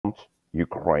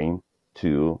Ukraine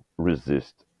to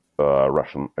resist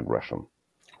Russian aggression.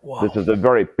 Wow. This is a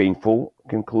very painful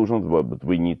conclusion, but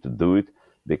we need to do it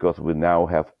because we now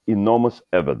have enormous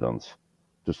evidence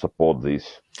to support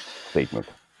this statement.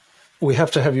 We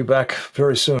have to have you back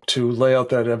very soon to lay out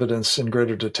that evidence in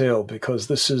greater detail, because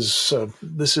this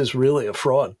is really a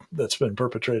fraud that's been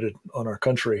perpetrated on our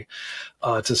country,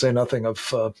 to say nothing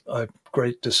of a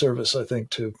great disservice, I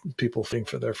think, to people fighting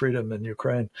for their freedom in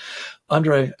Ukraine.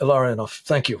 Andrei Illarionov,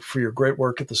 thank you for your great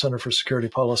work at the Center for Security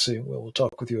Policy. We'll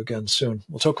talk with you again soon.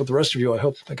 We'll talk with the rest of you, I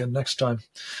hope, again next time.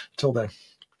 Until then,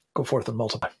 go forth and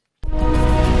multiply.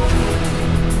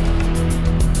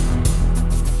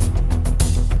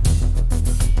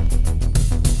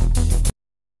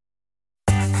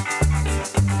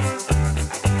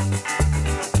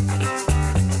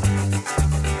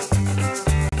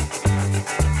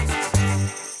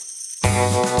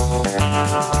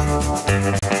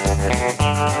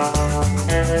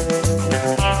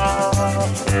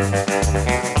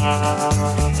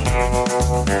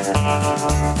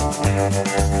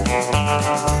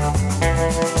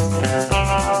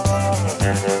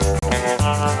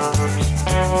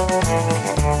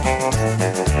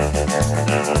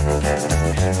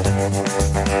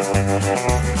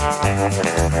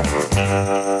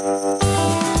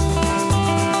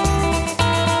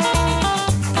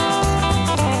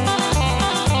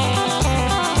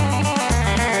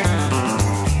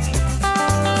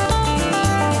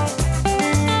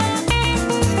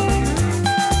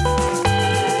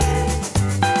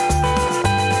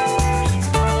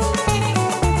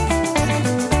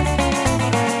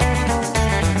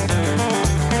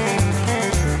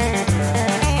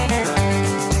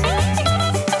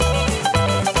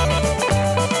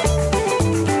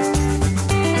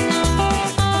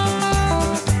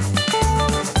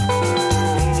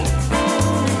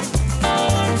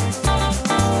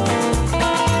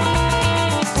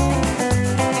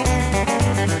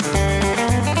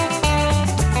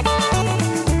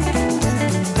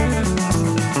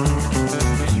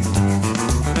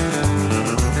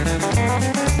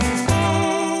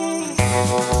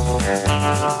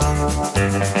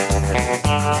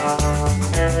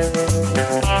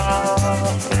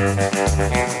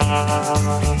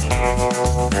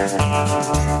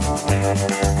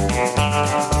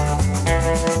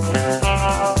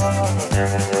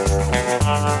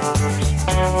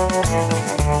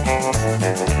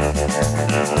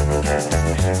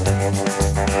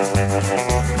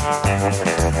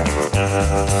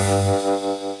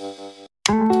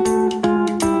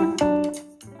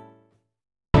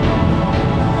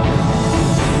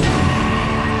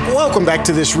 Welcome back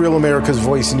to this Real America's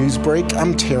Voice news break.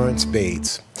 I'm Terrence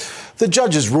Bates. The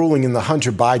judge's ruling in the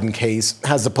Hunter Biden case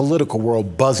has the political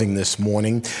world buzzing this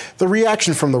morning. The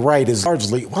reaction from the right is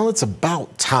largely, well, it's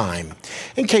about time.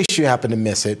 In case you happen to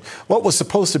miss it, what was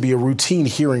supposed to be a routine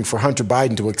hearing for Hunter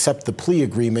Biden to accept the plea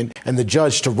agreement and the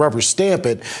judge to rubber stamp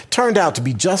it turned out to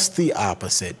be just the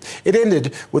opposite. It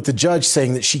ended with the judge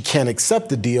saying that she can't accept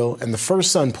the deal and the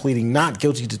first son pleading not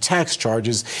guilty to tax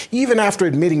charges, even after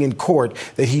admitting in court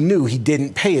that he knew he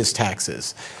didn't pay his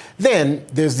taxes. Then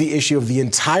there's the issue of the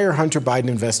entire Hunter Biden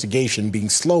investigation being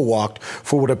slow-walked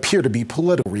for what appear to be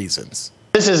political reasons.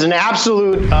 This is an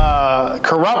absolute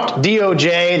corrupt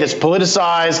DOJ that's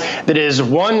politicized, that is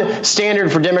one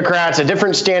standard for Democrats, a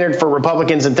different standard for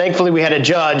Republicans, and thankfully we had a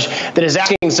judge that is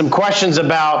asking some questions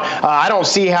about, I don't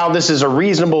see how this is a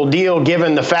reasonable deal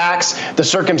given the facts, the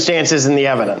circumstances, and the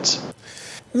evidence.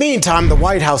 Meantime, the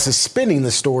White House is spinning the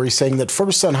story, saying that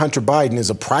first son Hunter Biden is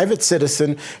a private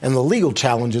citizen and the legal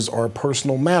challenges are a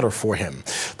personal matter for him.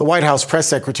 The White House press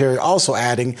secretary also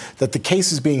adding that the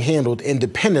case is being handled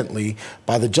independently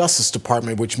by the Justice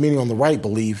Department, which many on the right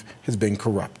believe has been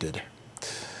corrupted.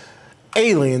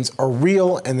 Aliens are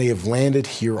real and they have landed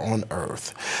here on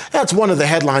Earth. That's one of the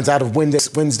headlines out of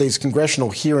Wednesday's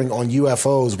congressional hearing on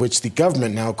UFOs, which the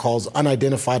government now calls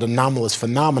Unidentified Anomalous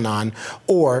Phenomenon,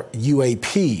 or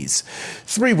UAPs.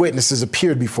 3 witnesses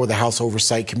appeared before the House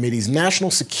Oversight Committee's National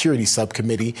Security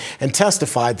Subcommittee and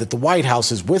testified that the White House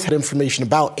has withheld information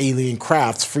about alien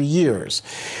crafts for years.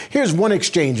 Here's one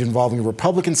exchange involving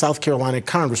Republican South Carolina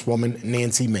Congresswoman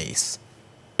Nancy Mace.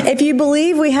 If you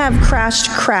believe we have crashed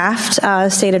craft,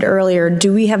 stated earlier,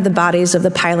 do we have the bodies of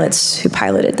the pilots who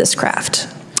piloted this craft?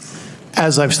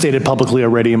 As I've stated publicly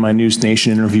already in my News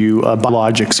Nation interview,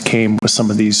 biologics came with some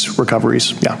of these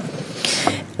recoveries, yeah.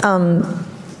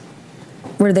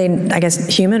 Were they, I guess,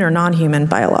 human or non-human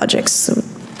biologics?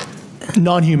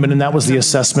 non-human, and that was the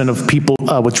assessment of people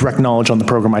with direct knowledge on the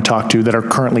program I talked to that are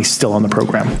currently still on the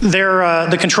program.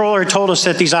 The controller told us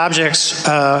that these objects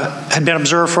had been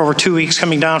observed for over 2 weeks,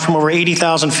 coming down from over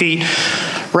 80,000 feet,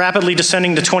 rapidly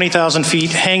descending to 20,000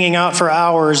 feet, hanging out for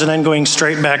hours, and then going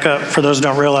straight back up. For those who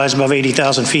don't realize, above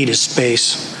 80,000 feet is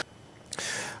space.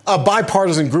 A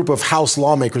bipartisan group of House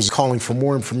lawmakers is calling for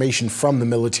more information from the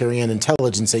military and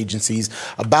intelligence agencies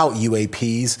about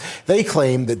UAPs. They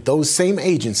claim that those same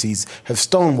agencies have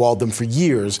stonewalled them for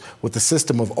years with a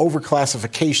system of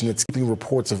overclassification that's keeping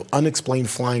reports of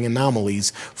unexplained flying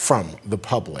anomalies from the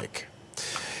public.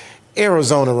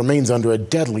 Arizona remains under a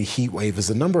deadly heat wave as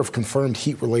the number of confirmed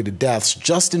heat-related deaths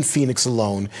just in Phoenix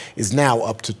alone is now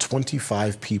up to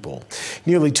 25 people.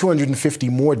 Nearly 250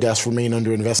 more deaths remain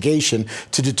under investigation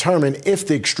to determine if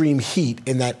the extreme heat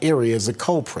in that area is a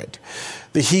culprit.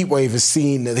 The heat wave has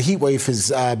seen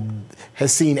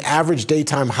average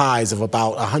daytime highs of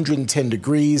about 110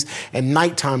 degrees and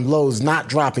nighttime lows not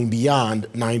dropping beyond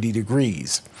 90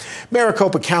 degrees.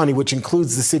 Maricopa County, which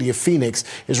includes the city of Phoenix,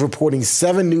 is reporting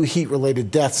 7 new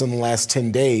heat-related deaths in the last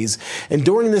 10 days. And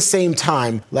during the same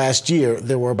time last year,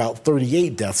 there were about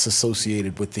 38 deaths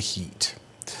associated with the heat.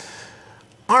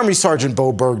 Army Sergeant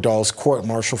Bo Bergdahl's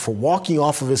court-martial for walking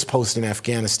off of his post in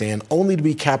Afghanistan only to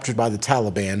be captured by the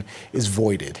Taliban is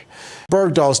voided.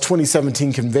 Bergdahl's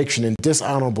 2017 conviction and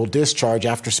dishonorable discharge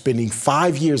after spending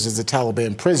 5 years as a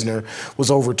Taliban prisoner was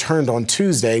overturned on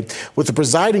Tuesday, with the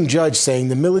presiding judge saying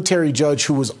the military judge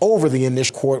who was over the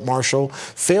initial court-martial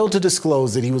failed to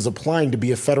disclose that he was applying to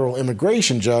be a federal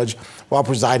immigration judge while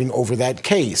presiding over that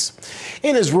case.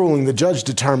 In his ruling, the judge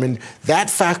determined that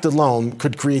fact alone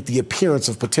could create the appearance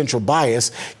of potential bias,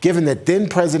 given that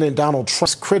then-President Donald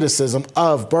Trump's criticism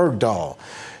of Bergdahl.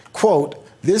 Quote,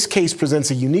 "This case presents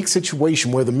a unique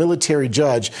situation where the military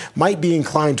judge might be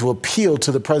inclined to appeal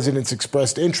to the president's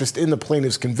expressed interest in the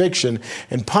plaintiff's conviction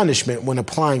and punishment when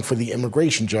applying for the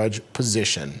immigration judge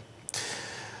position."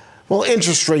 Well,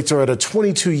 interest rates are at a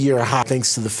 22-year high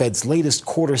thanks to the Fed's latest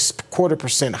quarter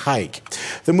percent hike.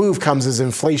 The move comes as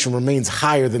inflation remains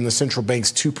higher than the central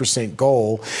bank's 2%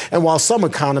 goal. And while some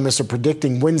economists are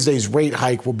predicting Wednesday's rate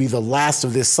hike will be the last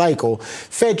of this cycle,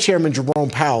 Fed Chairman Jerome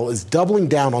Powell is doubling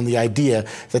down on the idea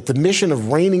that the mission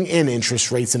of reining in interest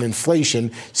rates and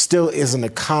inflation still isn't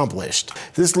accomplished.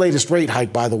 This latest rate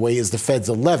hike, by the way, is the Fed's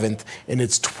 11th in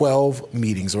its 12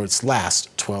 meetings, or its last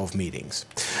 12 meetings.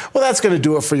 Well, that's going to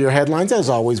do it for your headlines. As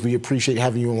always, we appreciate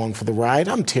having you along for the ride.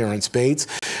 I'm Terrence Bates.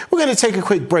 We're going to take a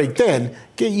quick break, then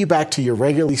get you back to your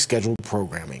regularly scheduled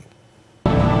programming.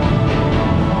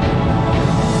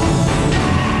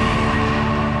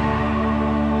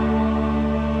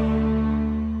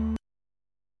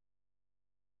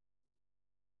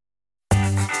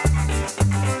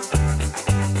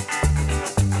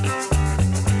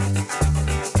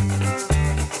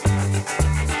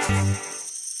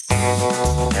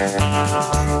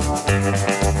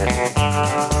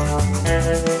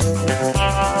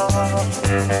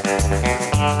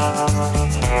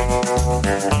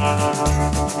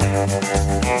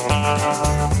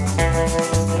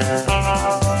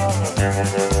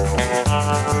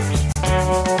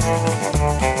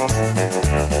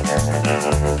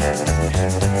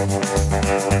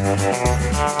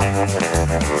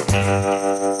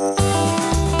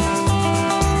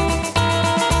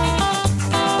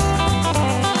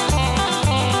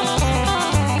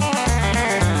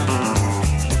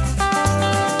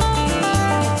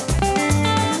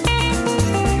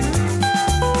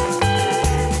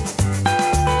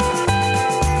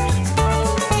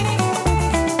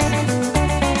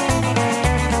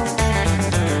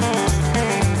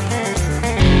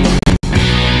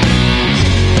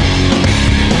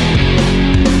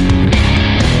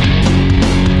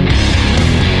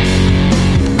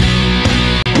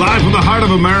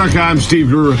 America, I'm Steve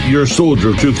Gruber, your soldier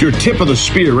of truth, your tip of the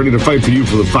spear, ready to fight for you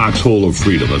for the foxhole of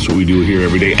freedom. That's what we do here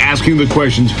every day, asking the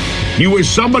questions you wish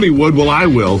somebody would. Well, I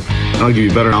will. I'll give you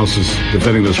better analysis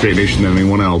defending this great nation than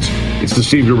anyone else. It's the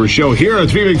Steve Gruber Show. Here are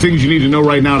 3 big things you need to know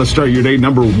right now to start your day.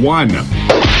 Number 1,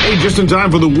 hey, just in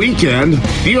time for the weekend,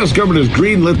 the U.S. government has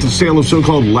greenlit the sale of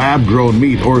so-called lab-grown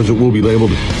meat, or as it will be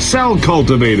labeled,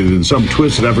 cell-cultivated, in some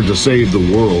twisted effort to save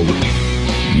the world.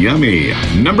 Yummy.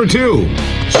 Number 2,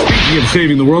 speaking of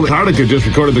saving the world, Antarctica just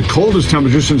recorded the coldest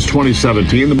temperature since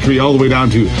 2017. The tree all the way down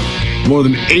to more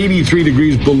than 83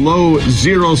 degrees below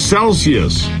 0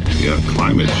 Celsius. Yeah,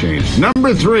 climate change.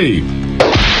 Number 3,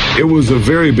 it was a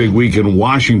very big week in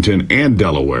Washington and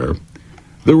Delaware.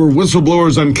 There were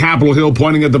whistleblowers on Capitol Hill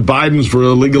pointing at the Bidens for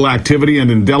illegal activity, and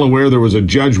in Delaware there was a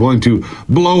judge willing to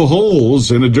blow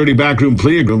holes in a dirty backroom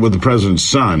plea agreement with the president's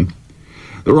son.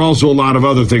 There were also a lot of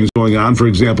other things going on. For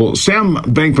example, Sam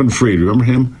Bankman-Fried, remember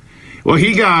him? Well,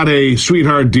 he got a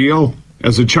sweetheart deal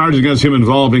as the charge against him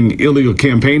involving illegal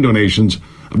campaign donations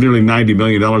of nearly $90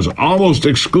 million, almost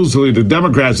exclusively to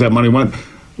Democrats. That money went.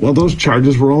 Well, those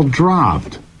charges were all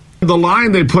dropped. The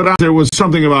line they put out there was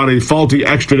something about a faulty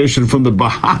extradition from the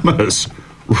Bahamas.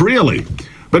 Really?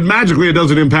 But magically, it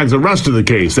doesn't impact the rest of the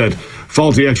case, that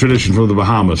faulty extradition from the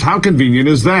Bahamas. How convenient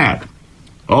is that?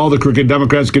 All the crooked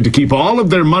Democrats get to keep all of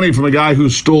their money from a guy who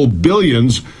stole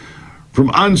billions from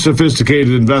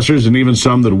unsophisticated investors and even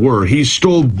some that were. He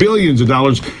stole billions of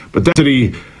dollars, but that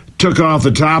he took off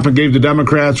the top and gave the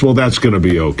Democrats, well, that's going to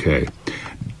be okay.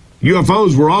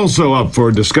 UFOs were also up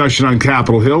for discussion on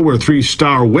Capitol Hill, where 3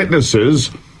 star witnesses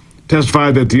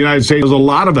testified that the United States has a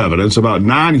lot of evidence about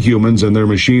non-humans and their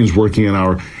machines working in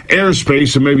our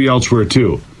airspace and maybe elsewhere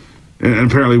too. And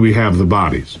apparently we have the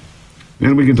bodies.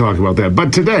 And we can talk about that.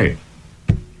 But today,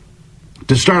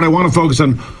 to start, I want to focus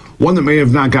on one that may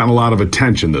have not gotten a lot of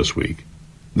attention this week.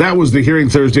 That was the hearing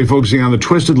Thursday focusing on the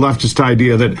twisted leftist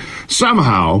idea that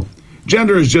somehow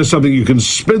gender is just something you can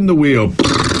spin the wheel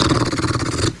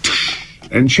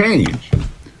and change.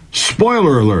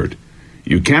 Spoiler alert,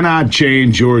 you cannot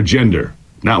change your gender.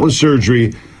 Not with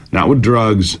surgery, not with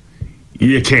drugs.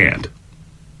 You can't.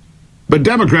 But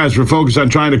Democrats were focused on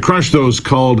trying to crush those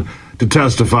called to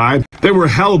testify. They were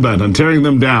hell-bent on tearing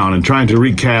them down and trying to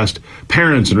recast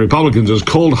parents and Republicans as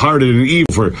cold-hearted and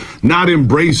evil for not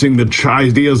embracing the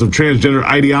ideas of transgender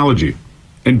ideology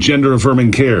and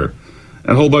gender-affirming care and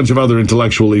a whole bunch of other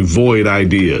intellectually void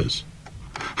ideas.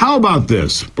 How about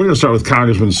this? We're going to start with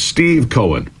Congressman Steve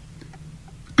Cohen,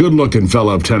 good-looking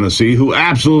fellow of Tennessee, who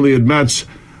absolutely admits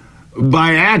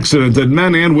by accident that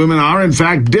men and women are, in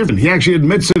fact, different. He actually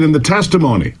admits it in the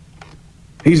testimony.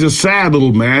 He's a sad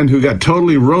little man who got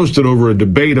totally roasted over a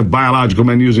debate of biological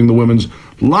men using the women's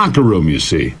locker room, you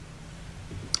see.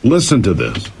 Listen to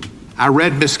this. I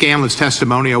read Ms. Scanlon's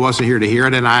testimony. I wasn't here to hear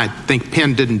it, and I think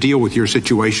Penn didn't deal with your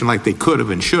situation like they could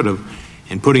have and should have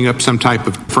in putting up some type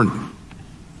of different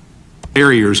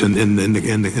barriers in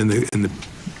the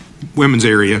women's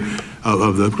area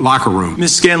of the locker room.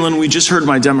 Ms. Scanlon, we just heard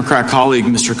my Democrat colleague,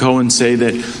 Mr. Cohen, say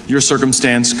that your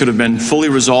circumstance could have been fully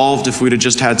resolved if we'd have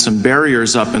just had some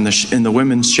barriers up in the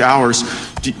women's showers.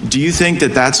 Do you think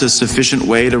that that's a sufficient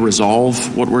way to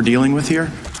resolve what we're dealing with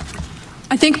here?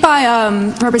 I think by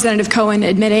Representative Cohen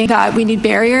admitting that we need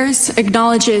barriers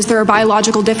acknowledges there are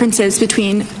biological differences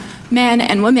between men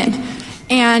and women.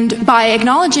 And by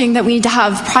acknowledging that we need to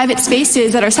have private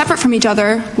spaces that are separate from each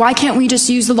other, why can't we just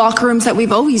use the locker rooms that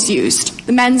we've always used,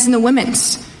 the men's and the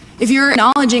women's? If you're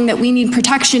acknowledging that we need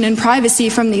protection and privacy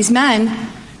from these men,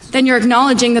 then you're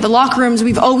acknowledging that the locker rooms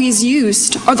we've always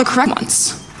used are the correct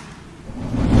ones.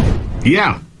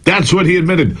 Yeah, that's what he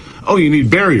admitted. Oh, you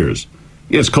need barriers.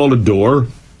 Yeah, it's called a door.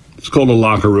 It's called a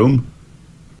locker room.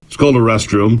 It's called a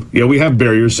restroom. Yeah, we have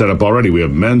barriers set up already. We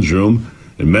have men's room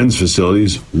and men's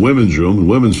facilities, women's room and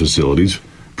women's facilities.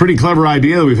 Pretty clever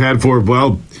idea that we've had for,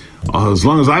 well, as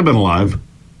long as I've been alive.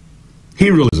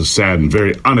 He really is a sad and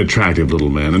very unattractive little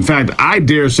man. In fact, I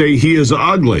dare say he is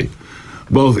ugly,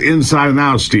 both inside and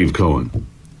out, Steve Cohen.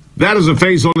 That is a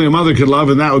face only a mother could love,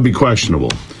 and that would be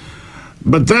questionable.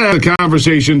 But then the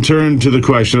conversation turned to the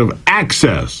question of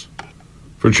access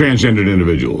for transgendered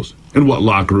individuals and what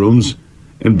locker rooms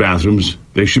and bathrooms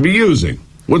they should be using,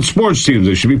 what sports teams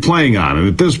they should be playing on. And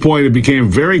at this point, it became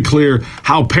very clear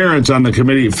how parents on the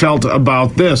committee felt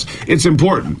about this. It's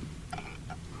important.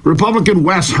 Republican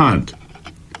Wes Hunt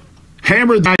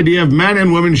hammered the idea of men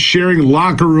and women sharing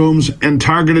locker rooms and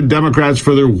targeted Democrats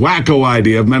for their wacko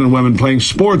idea of men and women playing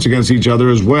sports against each other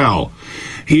as well.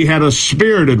 He had a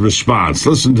spirited response.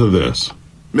 Listen to this.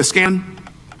 Ms. Scanlon,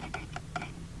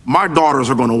 my daughters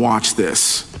are going to watch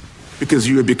this because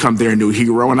you have become their new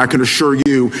hero, and I can assure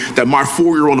you that my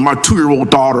 4-year-old and my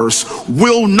 2-year-old daughters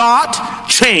will not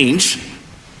change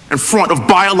in front of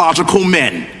biological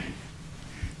men.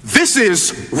 This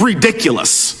is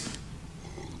ridiculous.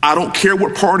 I don't care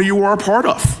what party you are a part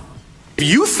of. If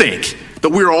you think that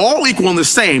we're all equal and the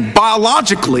same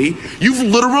biologically, you've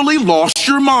literally lost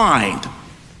your mind.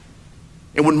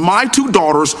 And when my 2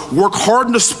 daughters work hard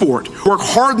in the sport, work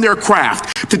hard in their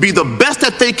craft to be the best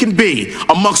that they can be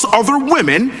amongst other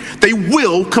women, they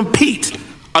will compete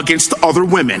against other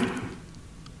women.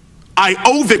 I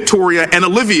owe Victoria and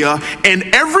Olivia and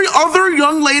every other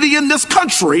young lady in this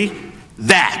country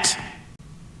that.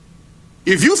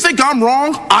 If you think I'm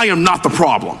wrong, I am not the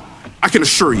problem. I can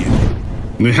assure you.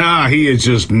 Yeah, he is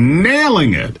just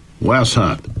nailing it. Wes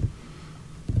Hunt.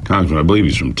 Congressman, I believe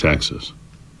he's from Texas.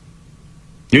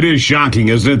 It is shocking,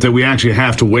 isn't it, that we actually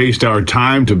have to waste our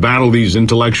time to battle these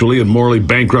intellectually and morally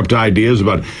bankrupt ideas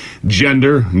about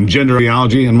gender and gender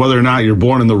ideology and whether or not you're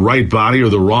born in the right body or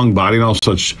the wrong body and all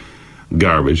such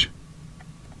garbage.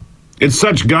 It's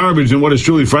such garbage, and what is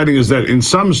truly frightening is that in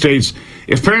some states,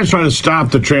 if parents try to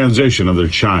stop the transition of their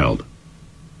child,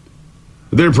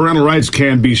 their parental rights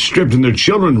can be stripped and their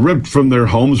children ripped from their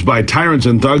homes by tyrants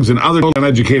and thugs and other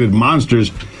uneducated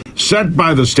monsters set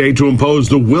by the state to impose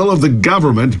the will of the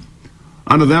government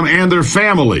onto them and their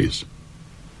families.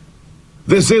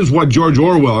 This is what George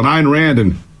Orwell and Ayn Rand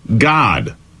and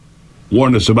God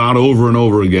warned us about over and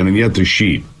over again, and yet the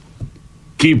sheep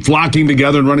keep flocking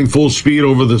together and running full speed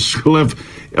over the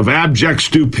cliff of abject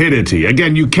stupidity.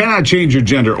 Again, you cannot change your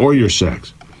gender or your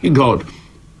sex. You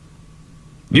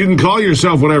can call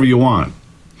yourself whatever you want.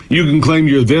 You can claim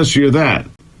you're this or you're that.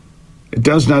 It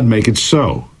does not make it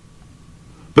so.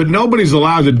 But nobody's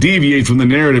allowed to deviate from the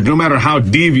narrative, no matter how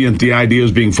deviant the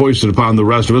ideas being foisted upon the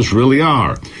rest of us really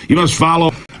are. You must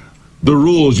follow the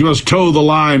rules. You must toe the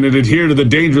line and adhere to the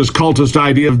dangerous cultist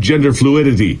idea of gender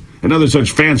fluidity and other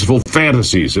such fanciful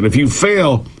fantasies. And if you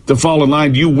fail to fall in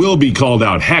line, you will be called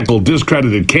out, heckled,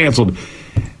 discredited, canceled,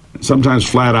 sometimes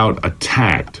flat out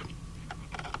attacked.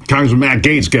 Congressman Matt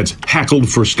Gaetz gets heckled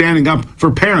for standing up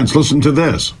for parents. Listen to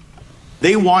this.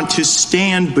 They want to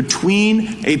stand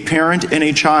between a parent and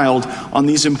a child on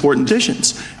these important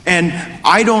decisions. And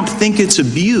I don't think it's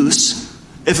abuse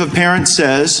if a parent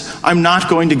says, I'm not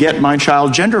going to get my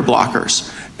child gender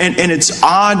blockers. And it's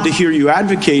odd to hear you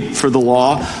advocate for the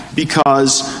law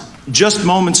because just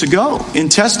moments ago in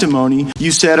testimony,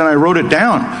 you said, and I wrote it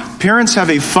down, parents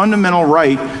have a fundamental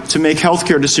right to make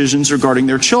healthcare decisions regarding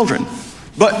their children.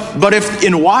 But if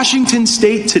in Washington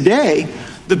state today,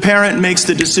 the parent makes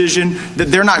the decision that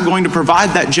they're not going to provide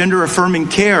that gender-affirming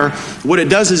care, what it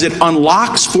does is it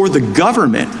unlocks for the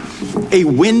government a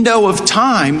window of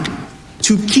time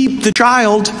to keep the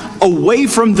child away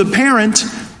from the parent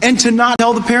and to not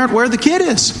tell the parent where the kid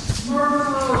is.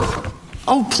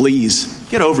 Oh, please,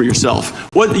 get over yourself.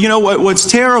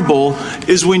 What's terrible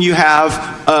is when you have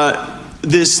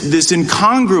this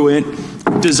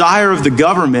incongruent desire of the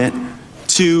government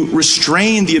to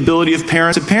restrain the ability of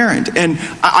parent to parent. And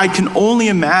I can only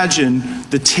imagine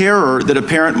the terror that a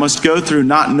parent must go through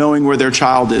not knowing where their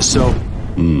child is. So,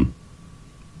 And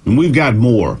we've got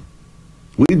more.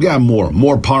 We've got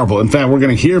more powerful. In fact, we're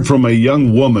going to hear from a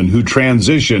young woman who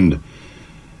transitioned,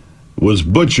 was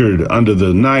butchered under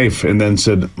the knife, and then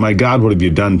said, my God, what have you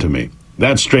done to me?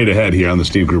 That's straight ahead here on the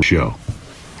Steve Gruber Show.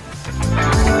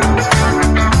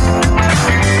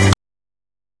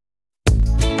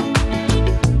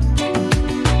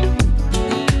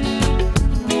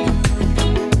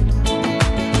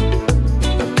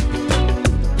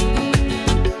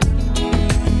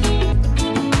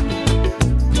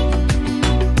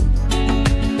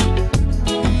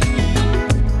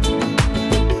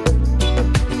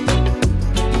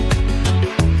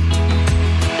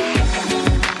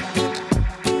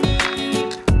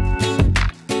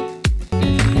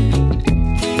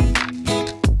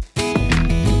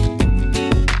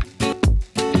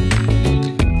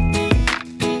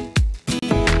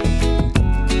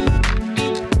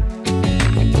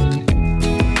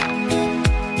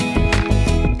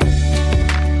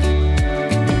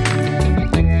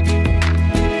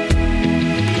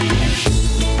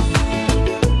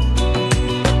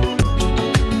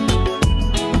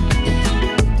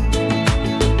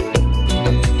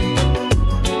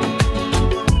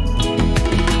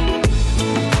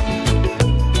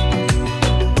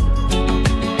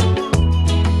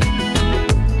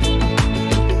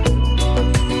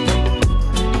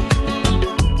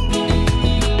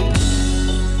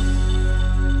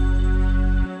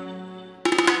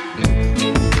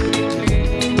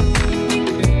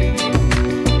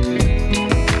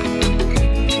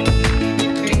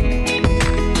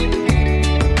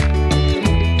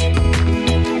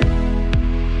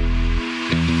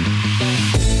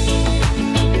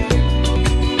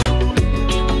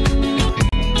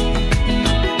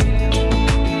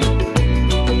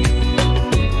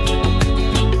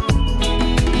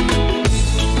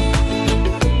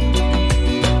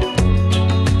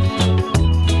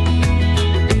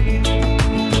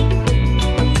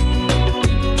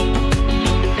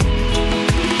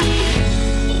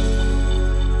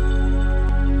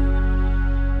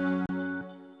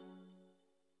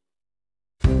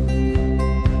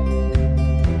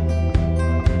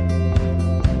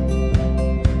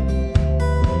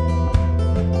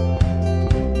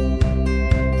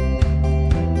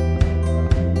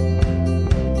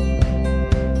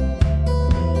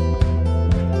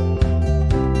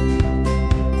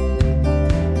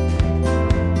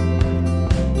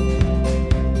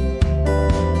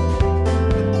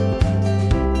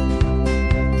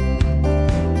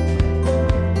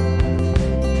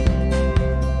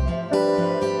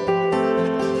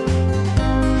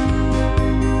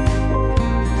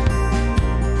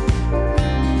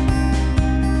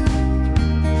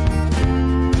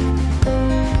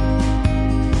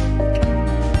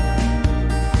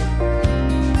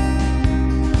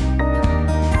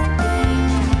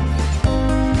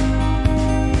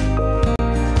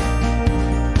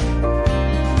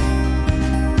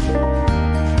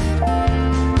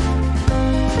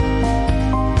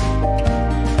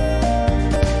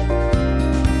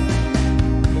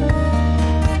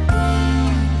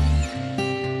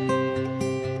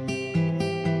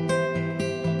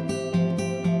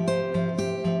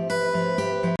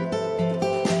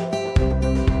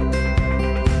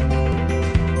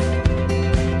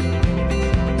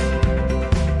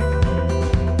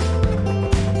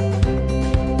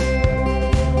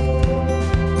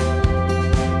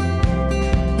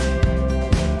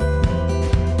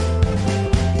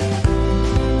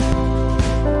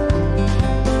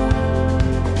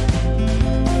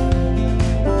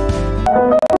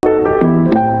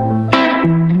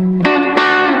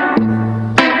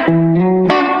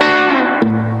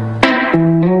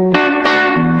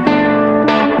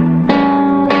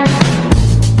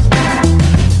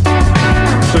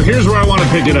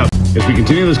 pick it up as we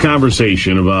continue this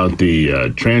conversation about the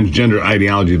transgender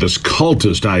ideology, this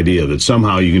cultist idea that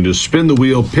somehow you can just spin the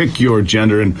wheel, pick your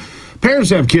gender, and parents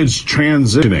have kids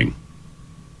transitioning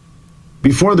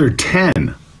before they're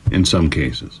 10 in some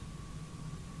cases.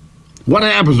 What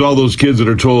happens to all those kids that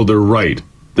are told they're right?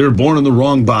 They're born in the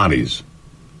wrong bodies.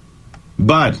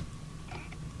 But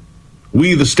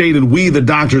we, the state, and we, the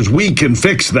doctors, we can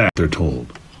fix that, they're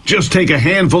told. Just take a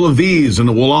handful of these and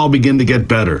it will all begin to get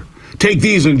better. Take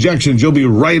these injections, you'll be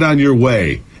right on your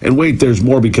way. And wait, there's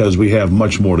more because we have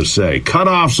much more to say. Cut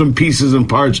off some pieces and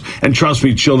parts, and trust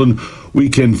me, children, we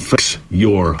can fix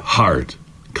your heart.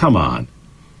 Come on.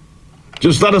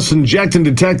 Just let us inject and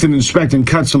detect and inspect and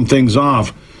cut some things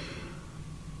off.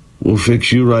 We'll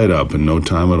fix you right up in no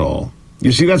time at all.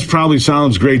 You see, that probably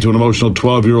sounds great to an emotional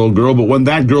 12-year-old girl, but when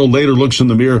that girl later looks in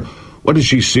the mirror, what does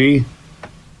she see?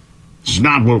 It's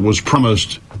not what was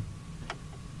promised.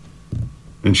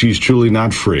 And she's truly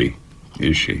not free,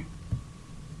 is she?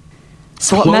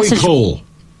 So what Chloe message? Cole,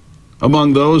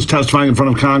 among those testifying in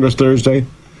front of Congress Thursday,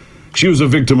 she was a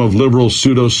victim of liberal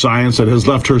pseudoscience that has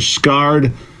left her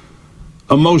scarred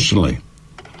emotionally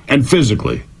and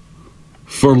physically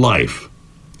for life.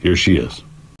 Here she is.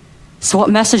 So what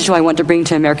message do I want to bring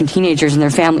to American teenagers and their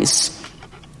families?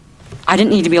 I didn't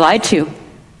need to be lied to.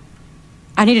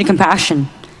 I needed compassion.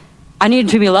 I needed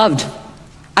to be loved.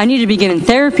 I needed to be given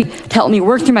therapy to help me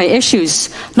work through my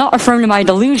issues, not affirm to my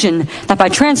delusion that by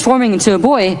transforming into a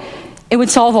boy, it would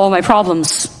solve all my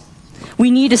problems.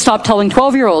 We need to stop telling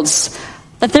 12-year-olds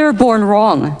that they were born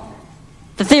wrong,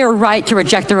 that they are right to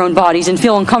reject their own bodies and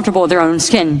feel uncomfortable with their own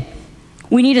skin.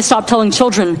 We need to stop telling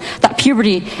children that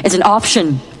puberty is an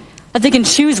option, that they can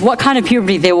choose what kind of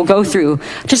puberty they will go through,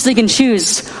 just so they can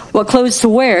choose what clothes to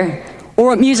wear or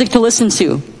what music to listen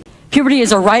to. Puberty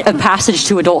is a rite of passage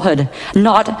to adulthood,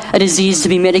 not a disease to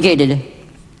be mitigated.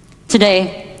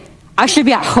 Today, I should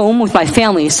be at home with my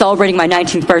family celebrating my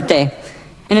 19th birthday,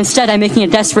 and instead I'm making a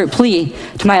desperate plea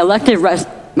to my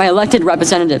elected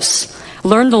representatives.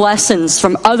 Learn the lessons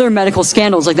from other medical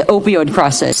scandals like the opioid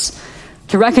crisis,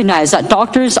 to recognize that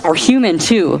doctors are human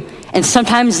too, and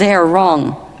sometimes they are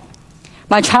wrong.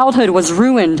 My childhood was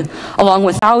ruined along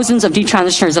with thousands of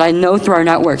detransitioners that I know through our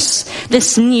networks.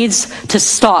 This needs to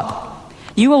stop.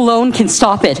 You alone can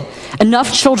stop it.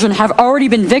 Enough children have already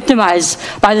been victimized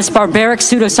by this barbaric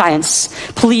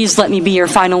pseudoscience. Please let me be your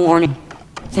final warning.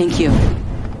 Thank you.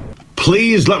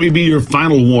 Please let me be your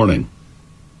final warning.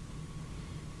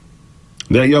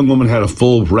 That young woman had a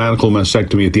full radical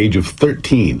mastectomy at the age of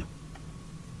 13.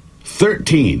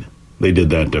 13, they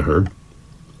did that to her.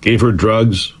 Gave her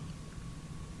drugs.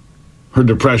 Her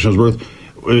depression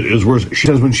is worse. She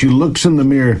says when she looks in the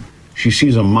mirror, she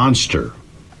sees a monster.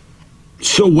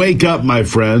 So wake up, my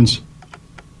friends.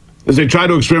 As they try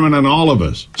to experiment on all of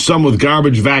us, some with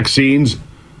garbage vaccines,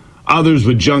 others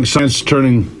with junk science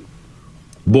turning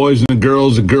boys into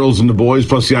girls and girls into boys,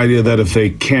 plus the idea that if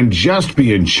they can just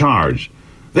be in charge,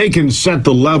 they can set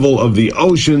the level of the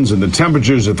oceans and the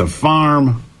temperatures at the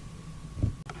farm.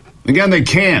 Again, they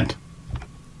can't.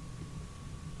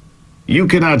 You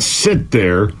cannot sit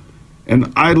there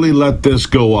and idly let this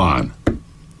go on.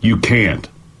 You can't.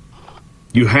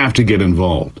 You have to get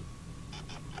involved.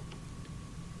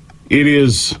 It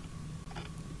is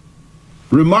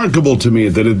remarkable to me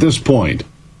that at this point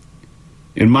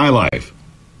in my life,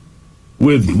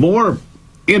 with more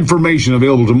information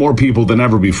available to more people than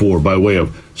ever before by way of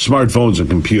smartphones and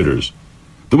computers,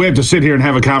 that we have to sit here and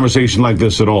have a conversation like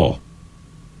this at all.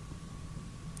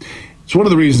 It's one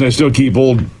of the reasons I still keep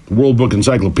old World Book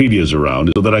encyclopedias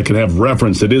around, so that I can have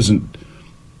reference that isn't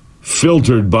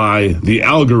filtered by the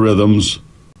algorithms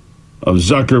of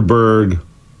Zuckerberg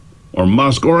or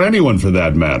Musk or anyone for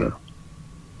that matter.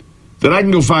 That I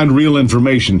can go find real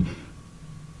information.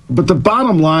 But the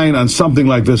bottom line on something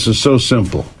like this is so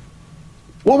simple.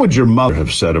 What would your mother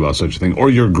have said about such a thing, or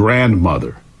your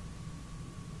grandmother?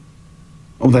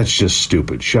 Oh, that's just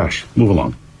stupid. Shush. Move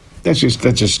along. That's just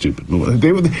stupid.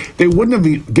 They wouldn't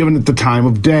have given it the time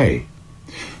of day.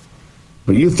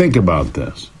 But you think about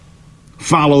this.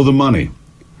 Follow the money.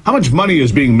 How much money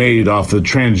is being made off the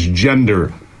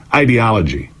transgender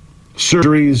ideology?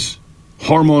 Surgeries,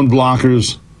 hormone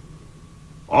blockers,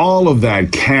 all of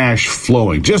that cash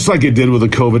flowing, just like it did with the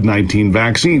COVID-19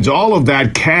 vaccines, all of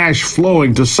that cash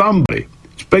flowing to somebody.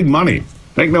 It's big money.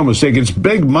 Make no mistake, it's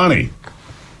big money.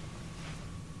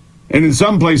 And in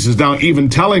some places now, even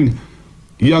telling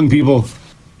young people,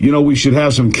 you know, we should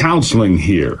have some counseling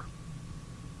here.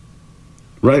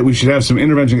 Right? We should have some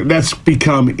intervention. That's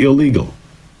become illegal.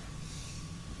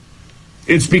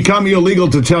 It's become illegal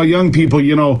to tell young people,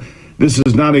 you know, this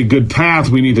is not a good path.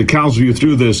 We need to counsel you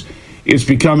through this. it's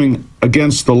becoming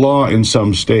against the law in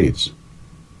some states.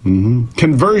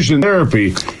 Conversion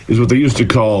therapy is what they used to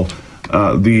call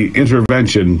the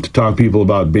intervention to talk people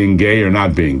about being gay or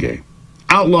not being gay.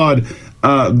 Outlawed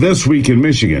this week in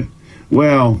Michigan.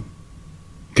 Well,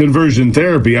 conversion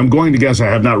therapy, I'm going to guess, I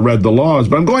have not read the laws,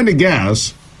 but I'm going to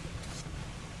guess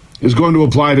is going to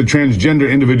apply to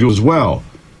transgender individuals as well.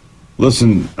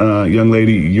 Listen, young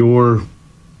lady, you're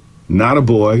not a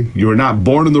boy. You were not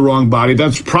born in the wrong body.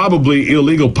 That's probably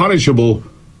illegal, punishable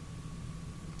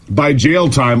by jail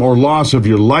time or loss of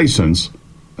your license.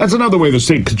 That's another way the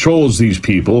state controls these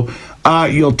people.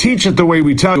 You'll teach it the way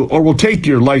we tell you, or we'll take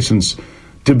your license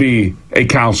to be a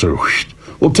counselor.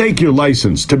 We'll take your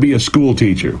license to be a school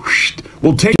teacher.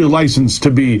 We'll take your license to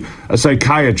be a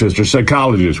psychiatrist or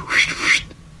psychologist.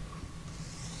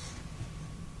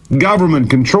 Government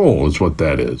control is what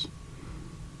that is.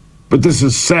 But this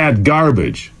is sad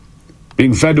garbage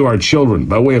being fed to our children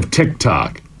by way of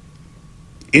TikTok,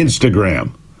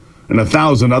 Instagram, and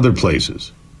 1,000 other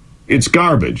places. It's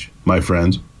garbage, my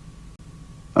friends.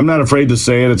 I'm not afraid to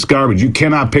say it. It's garbage. You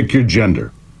cannot pick your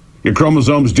gender. Your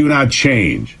chromosomes do not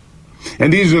change.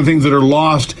 And these are the things that are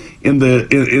lost in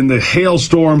the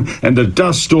hailstorm and the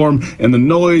dust storm and the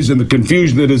noise and the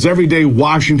confusion that is everyday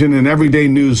Washington and everyday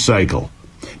news cycle.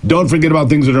 Don't forget about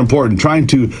things that are important. Trying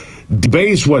to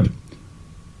debase what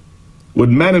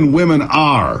men and women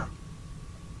are.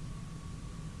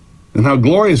 And how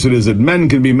glorious it is that men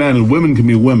can be men and women can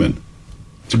be women.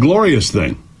 It's a glorious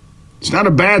thing. It's not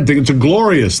a bad thing. It's a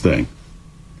glorious thing.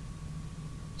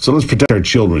 So let's protect our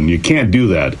children. You can't do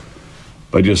that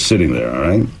by just sitting there, all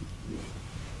right?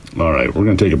 All right, we're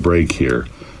going to take a break here.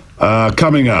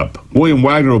 Coming up, William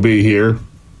Wagner will be here.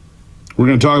 We're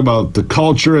going to talk about the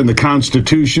culture and the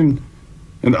Constitution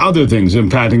and other things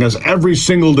impacting us every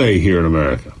single day here in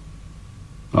America.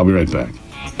 I'll be right back.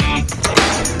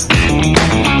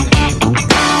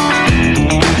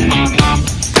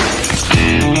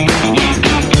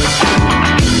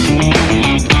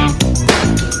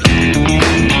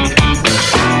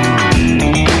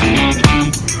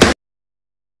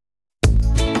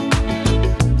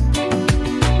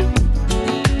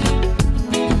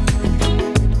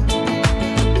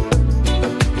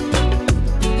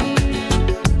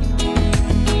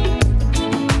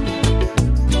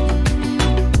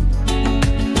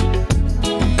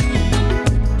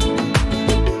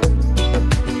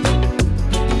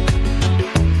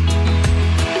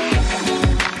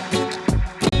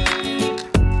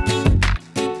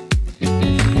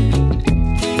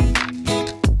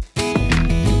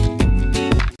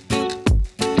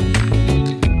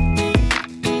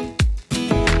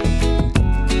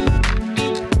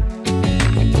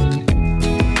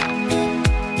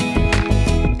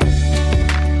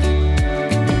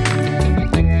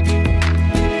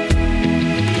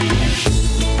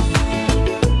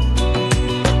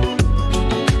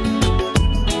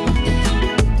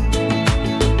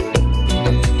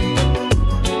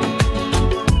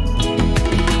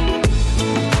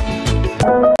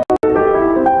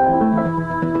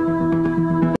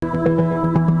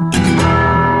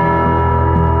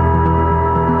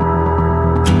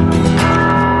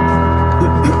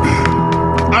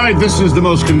 This is the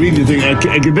most convenient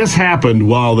thing. This happened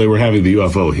while they were having the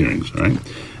UFO hearings, all right?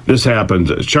 This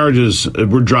happened. Charges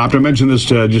were dropped. I mentioned this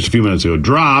just a few minutes ago.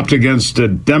 Dropped against a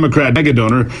Democrat mega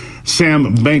donor,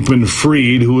 Sam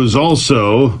Bankman-Fried, who is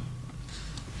also,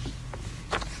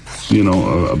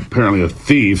 apparently a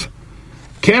thief.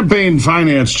 Campaign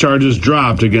finance charges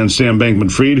dropped against Sam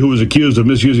Bankman-Fried, who was accused of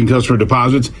misusing customer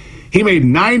deposits. He made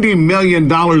 $90 million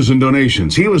in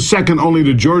donations. He was second only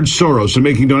to George Soros in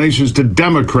making donations to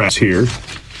Democrats here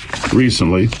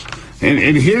recently.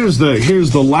 And here's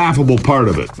the laughable part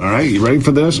of it. All right, you ready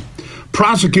for this?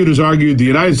 Prosecutors argued the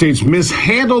United States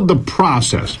mishandled the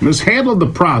process of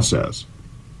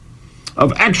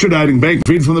extraditing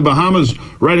Bankman-Fried from the Bahamas,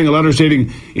 writing a letter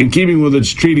stating, in keeping with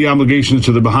its treaty obligations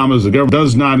to the Bahamas, the government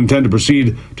does not intend to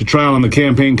proceed to trial on the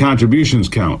campaign contributions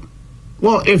count.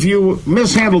 Well, if you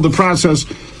mishandle the process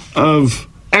of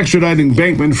extraditing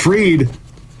Bankman-Fried,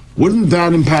 wouldn't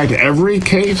that impact every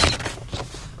case?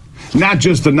 Not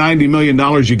just the $90 million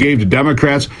you gave to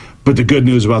Democrats, but the good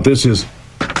news about this is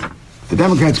the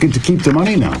Democrats get to keep the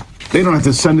money now. They don't have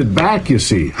to send it back, you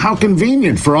see. How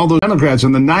convenient for all those Democrats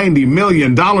and the $90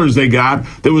 million they got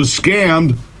that was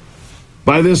scammed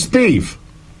by this thief.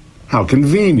 How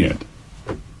convenient.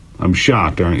 I'm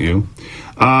shocked, aren't you?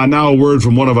 Now a word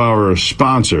from one of our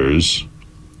sponsors.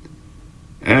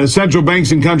 As central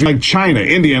banks in countries like China,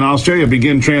 India, and Australia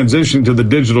begin transitioning to the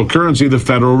digital currency, the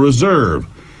Federal Reserve,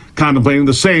 contemplating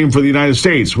the same for the United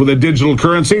States. With a digital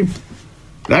currency,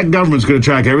 That government's going to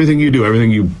track everything you do,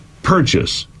 everything you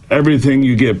purchase, everything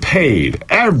you get paid,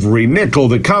 every nickel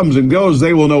that comes and goes.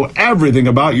 They will know everything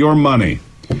about your money.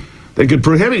 They could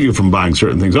prohibit you from buying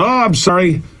certain things. Oh, I'm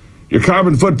sorry, your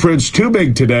carbon footprint's too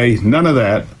big today. None of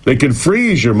that. They could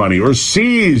freeze your money or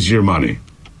seize your money.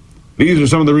 These are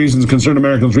some of the reasons concerned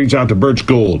Americans reach out to Birch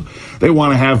Gold. They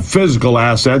want to have physical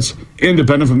assets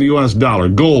independent from the U.S. dollar.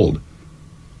 Gold.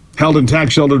 Held in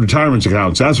tax-sheltered retirement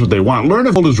accounts. That's what they want. Learn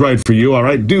if gold is right for you, all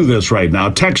right? Do this right now.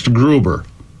 Text Gruber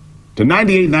to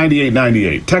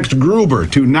 989898. Text Gruber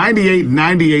to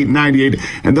 989898,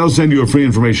 and they'll send you a free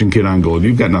information kit on gold.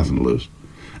 You've got nothing to lose.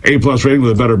 A-plus rating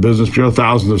with a Better Business Bureau.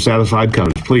 Thousands of satisfied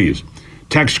customers. Please,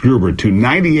 text Gruber to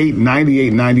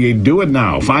 989898. Do it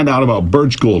now. Find out about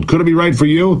Birch Gold. Could it be right for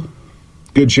you?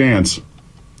 Good chance.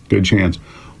 Good chance.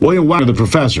 William Wagner, the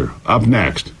professor, up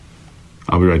next.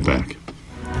 I'll be right back.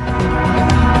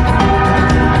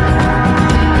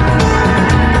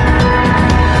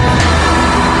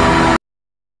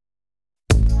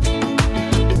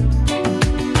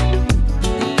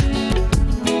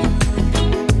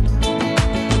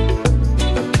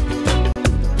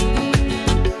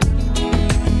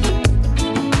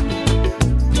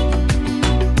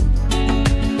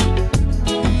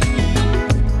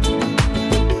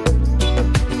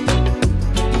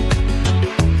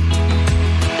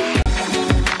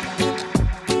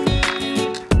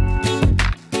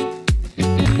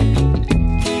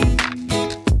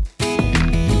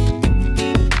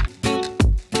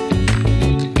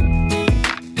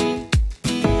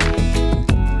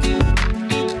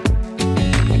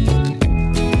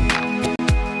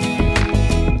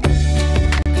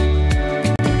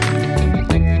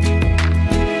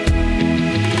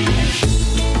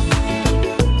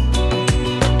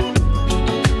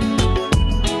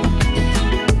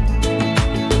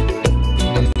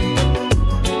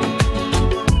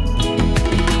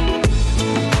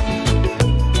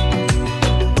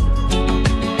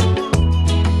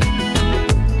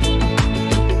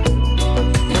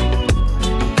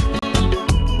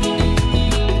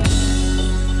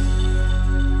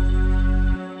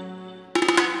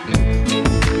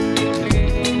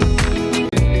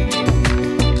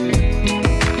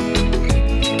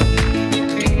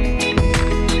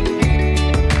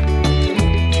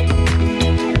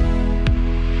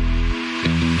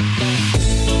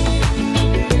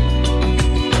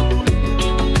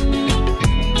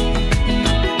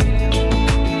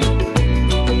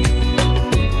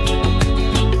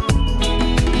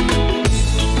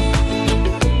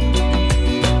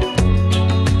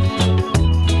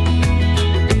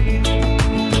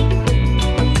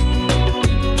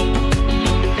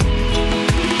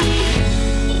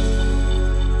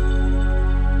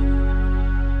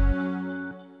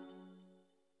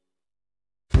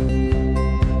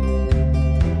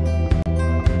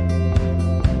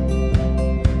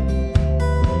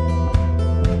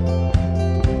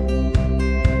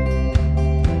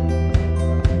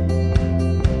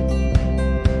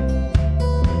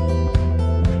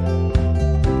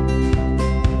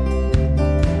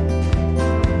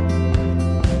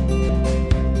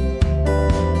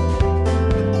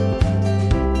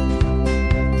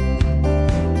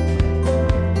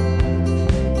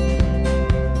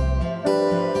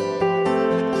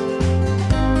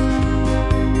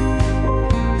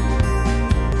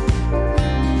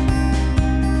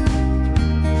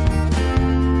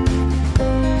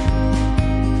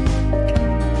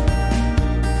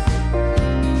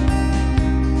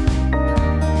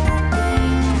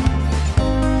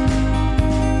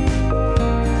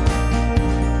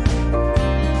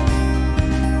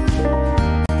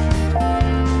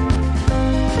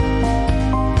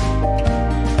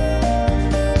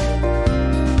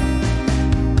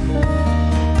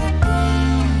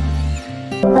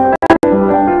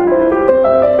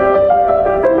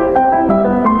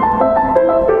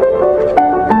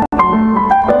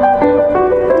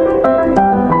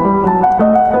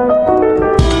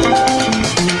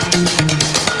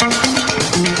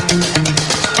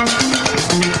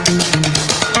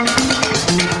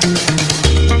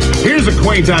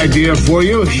 quaint idea for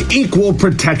you. Equal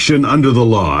protection under the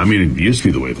law. I mean, it used to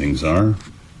be the way things are.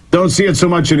 Don't see it so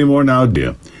much anymore now, do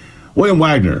you? William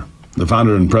Wagner, the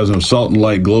founder and president of Salt and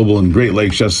Light Global and Great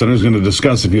Lakes Justice Center, is going to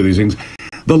discuss a few of these things.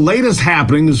 The latest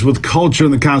happenings with culture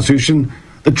and the Constitution,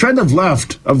 the trend of the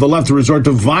left to resort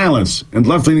to violence, and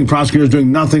left-leaning prosecutors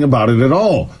doing nothing about it at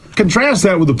all. Contrast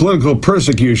that with the political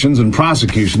persecutions and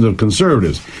prosecutions of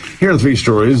conservatives. Here are three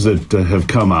stories that have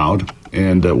come out,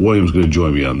 and William's going to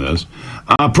join me on this.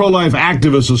 Pro-life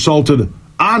activists assaulted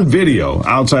on video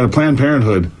outside of Planned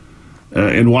Parenthood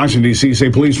in Washington, D.C. say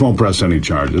police won't press any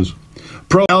charges.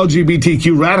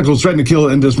 Pro-LGBTQ radicals threatened to kill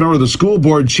and dismember the school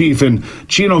board chief in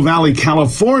Chino Valley,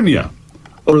 California,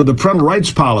 over the parental rights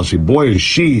policy. Boy, is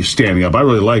she standing up. I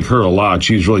really like her a lot.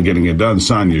 She's really getting it done,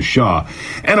 Sonia Shaw.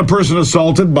 And a person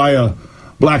assaulted by a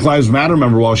Black Lives Matter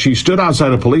member while she stood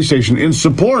outside a police station in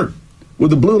support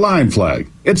with a blue line flag.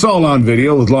 It's all on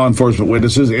video with law enforcement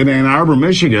witnesses in Ann Arbor,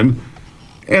 Michigan.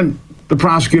 And the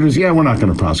prosecutors, yeah, we're not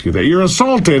going to prosecute that. You're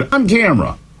assaulted on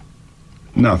camera.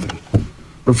 Nothing.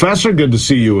 Professor, good to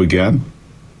see you again.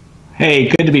 Hey,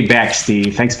 good to be back,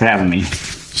 Steve. Thanks for having me.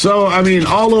 So, I mean,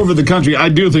 all over the country, I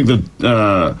do think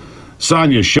that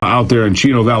Sonia Shaw out there in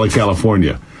Chino Valley,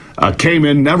 California, came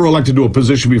in, never elected to a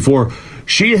position before.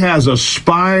 She has a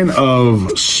spine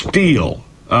of steel.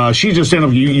 She's just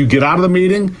saying, you get out of the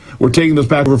meeting. We're taking this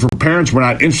back over for parents. We're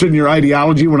not interested in your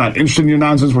ideology. We're not interested in your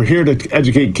nonsense. We're here to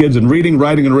educate kids in reading,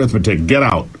 writing, and arithmetic. Get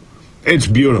out. It's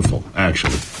beautiful,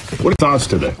 actually. What are your thoughts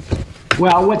today?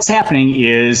 Well, what's happening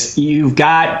is you've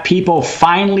got people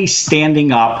finally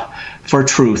standing up for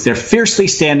truth. They're fiercely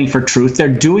standing for truth.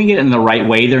 They're doing it in the right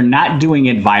way. They're not doing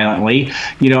it violently.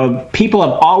 You know, people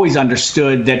have always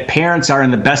understood that parents are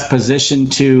in the best position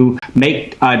to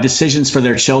make decisions for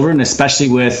their children, especially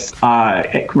with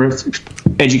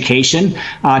education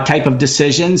type of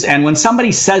decisions. And when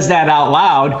somebody says that out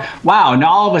loud, wow, now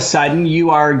all of a sudden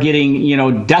you are getting, you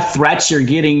know, death threats. You're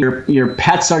getting your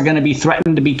pets are going to be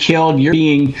threatened to be killed. You're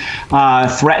being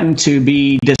threatened to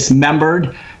be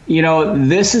dismembered. You know,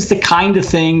 this is the kind of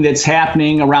thing that's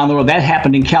happening around the world. That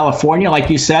happened in California, like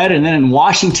you said, and then in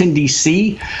Washington,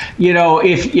 D.C. You know,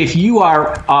 if you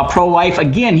are pro-life,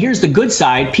 again, here's the good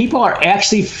side. People are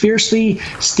actually fiercely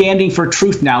standing for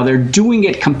truth now. They're doing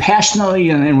it compassionately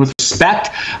and with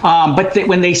respect. But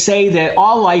when they say that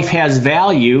all life has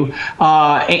value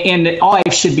and that all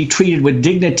life should be treated with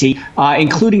dignity,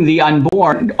 including the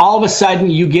unborn, all of a sudden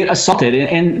you get assaulted.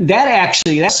 And that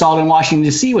assault in Washington,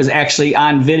 D.C. was actually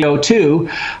on video too.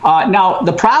 Now,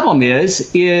 the problem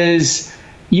is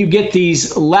you get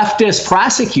these leftist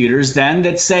prosecutors then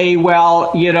that say,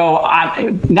 well, you know,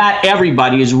 not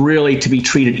everybody is really to be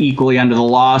treated equally under the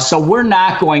law, so we're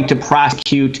not going to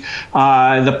prosecute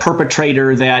the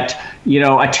perpetrator that, you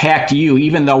know, attacked you,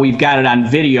 even though we've got it on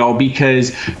video,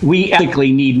 because we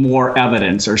ethically need more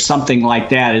evidence or something like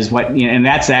that is what, you know, and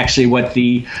that's actually what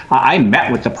I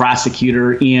met with the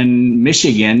prosecutor in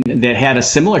Michigan that had a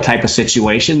similar type of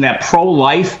situation, that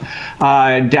pro-life,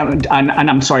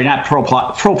 I'm sorry, not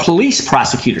pro-police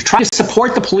prosecutors trying to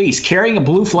support the police, carrying a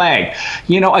blue flag,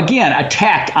 you know, again,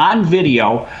 attacked on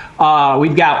video.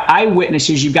 We've got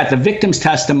eyewitnesses. You've got the victim's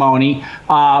testimony.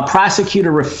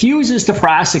 Prosecutor refuses to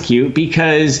prosecute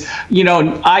because, you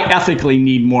know, I ethically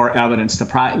need more evidence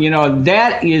to you know,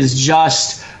 that is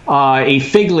just a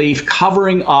fig leaf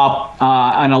covering up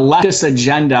an leftist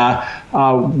agenda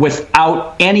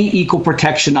without any equal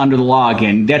protection under the law.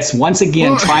 Again, that's once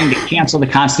again trying to cancel the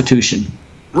Constitution.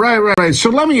 Right. So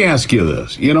let me ask you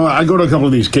this. You know, I go to a couple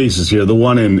of these cases here, the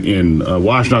one in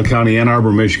Washtenaw County, Ann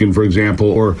Arbor, Michigan, for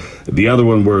example, or the other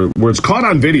one where it's caught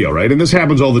on video, right? And this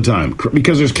happens all the time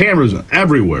because there's cameras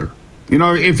everywhere. You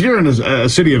know, if you're in a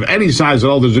city of any size at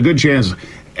all, there's a good chance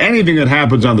anything that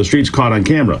happens on the street's caught on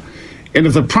camera. And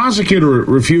if the prosecutor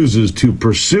refuses to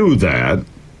pursue that,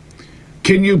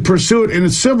 can you pursue it in a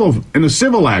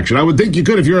civil action? I would think you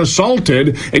could. If you're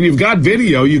assaulted and you've got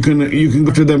video, you can go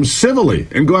after them civilly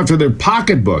and go after their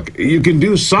pocketbook. You can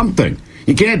do something.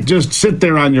 You can't just sit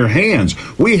there on your hands.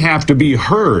 We have to be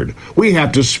heard. We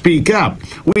have to speak up.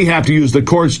 We have to use the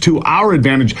courts to our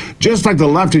advantage. Just like the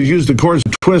left has used the courts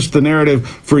to twist the narrative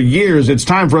for years, it's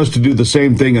time for us to do the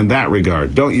same thing in that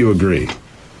regard. Don't you agree?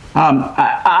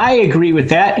 I agree with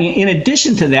that. In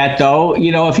addition to that, though,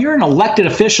 you know, if you're an elected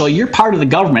official, you're part of the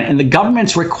government, and the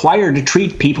government's required to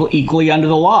treat people equally under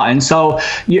the law. And so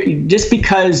just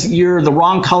because you're the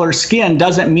wrong color skin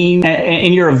doesn't mean,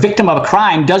 and you're a victim of a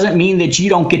crime, doesn't mean that you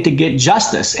don't get to get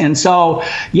justice. And so,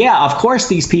 yeah, of course,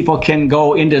 these people can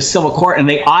go into civil court, and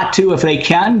they ought to if they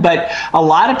can. But a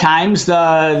lot of times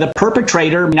the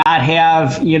perpetrator may not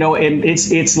have, you know,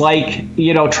 it's like,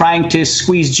 you know, trying to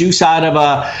squeeze juice out of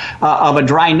a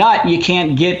dry nut. You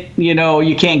can't get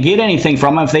anything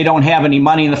from them if they don't have any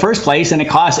money in the first place, and it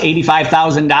costs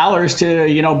 $85,000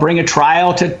 to, you know, bring a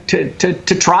trial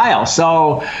to trial.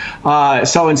 So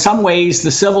in some ways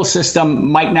the civil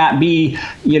system might not be,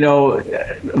 you know,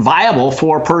 viable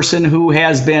for a person who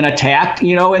has been attacked,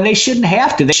 you know, and they shouldn't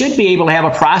have to. They should be able to have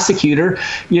a prosecutor,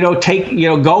 you know,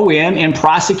 go in and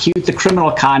prosecute the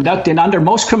criminal conduct. And under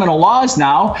most criminal laws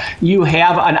now, you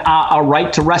have a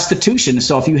right to restitution.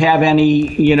 So if you have any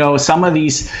some of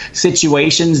these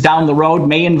situations down the road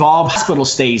may involve hospital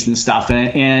stays and stuff.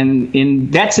 And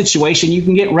in that situation, you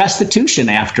can get restitution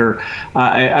after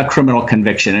a criminal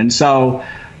conviction. And so,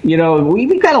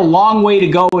 we've got a long way to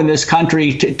go in this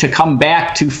country to come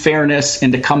back to fairness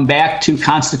and to come back to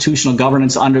constitutional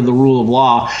governance under the rule of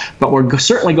law. But we're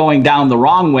certainly going down the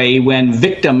wrong way when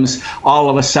victims all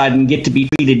of a sudden get to be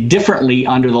treated differently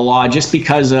under the law just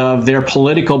because of their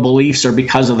political beliefs or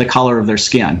because of the color of their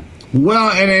skin.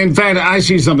 Well, and in fact, I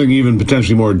see something even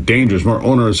potentially more dangerous, more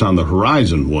onerous on the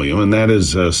horizon, William, and that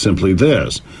is simply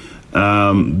this.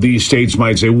 These states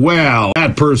might say, well,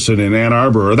 that person in Ann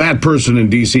Arbor or that person in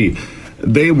D.C.,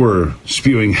 they were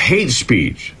spewing hate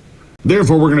speech.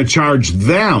 Therefore, we're going to charge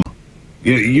them.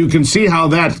 You can see how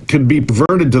that could be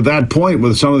perverted to that point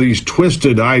with some of these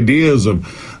twisted ideas of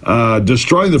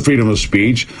destroying the freedom of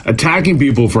speech, attacking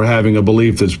people for having a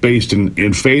belief that's based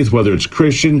in faith, whether it's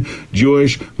Christian,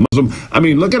 Jewish, Muslim. I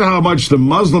mean, look at how much the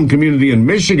Muslim community in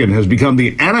Michigan has become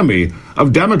the enemy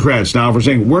of Democrats now for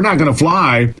saying, we're not going to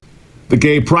fly the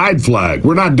gay pride flag.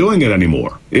 We're not doing it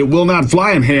anymore. It will not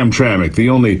fly in Hamtramck, the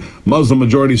only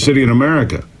Muslim-majority city in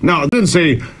America. Now, it didn't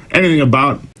say anything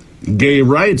about gay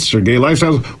rights or gay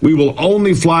lifestyles. We will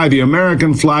only fly the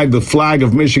American flag, the flag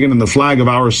of Michigan, and the flag of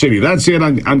our city. That's it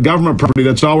on government property.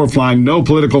 That's all we're flying. No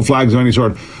political flags of any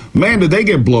sort. Man, did they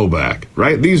get blowback,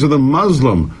 right? These are the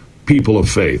Muslim people of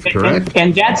faith, correct?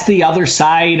 And that's the other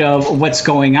side of what's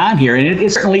going on here. And it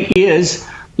certainly is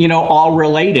all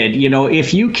related.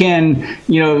 If you can,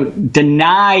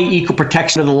 deny equal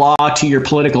protection of the law to your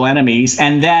political enemies,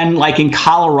 and then like in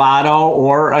Colorado,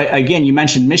 or again, you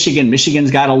mentioned Michigan.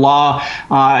 Michigan's got a law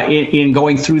in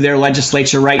going through their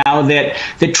legislature right now that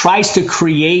tries to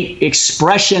create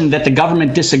expression that the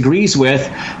government disagrees with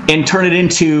and turn it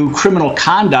into criminal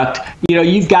conduct.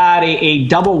 You've got a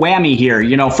double whammy here.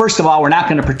 First of all, we're not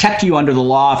going to protect you under the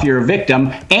law if you're a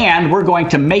victim, and we're going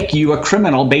to make you a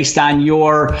criminal based on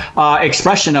your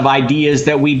expression of ideas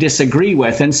that we disagree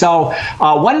with. And so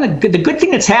one of the good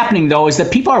thing that's happening, though, is that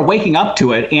people are waking up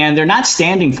to it, and they're not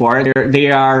standing for it.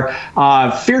 They are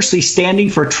fiercely standing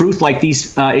for truth, like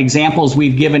these examples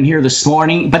we've given here this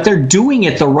morning, but they're doing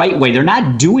it the right way. They're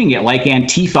not doing it like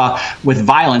Antifa with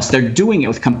violence. They're doing it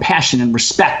with compassion and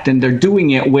respect, and they're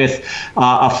doing it with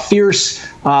a fierce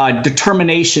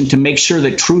determination to make sure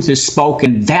that truth is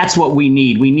spoken. That's what we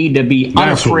need. We need to be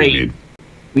unafraid.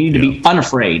 We need to be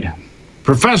unafraid.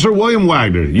 Professor William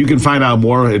Wagner, you can find out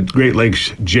more at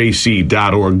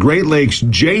greatlakesjc.org.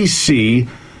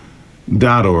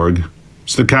 greatlakesjc.org.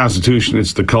 It's the Constitution,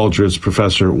 it's the culture, it's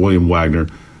Professor William Wagner.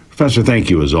 Professor, thank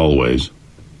you as always.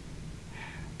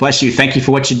 Bless you. Thank you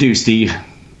for what you do, Steve.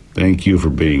 Thank you for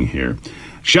being here.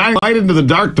 Shine light into the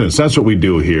darkness. That's what we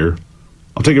do here.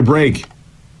 I'll take a break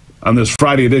on this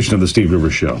Friday edition of the Steve Gruber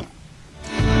Show.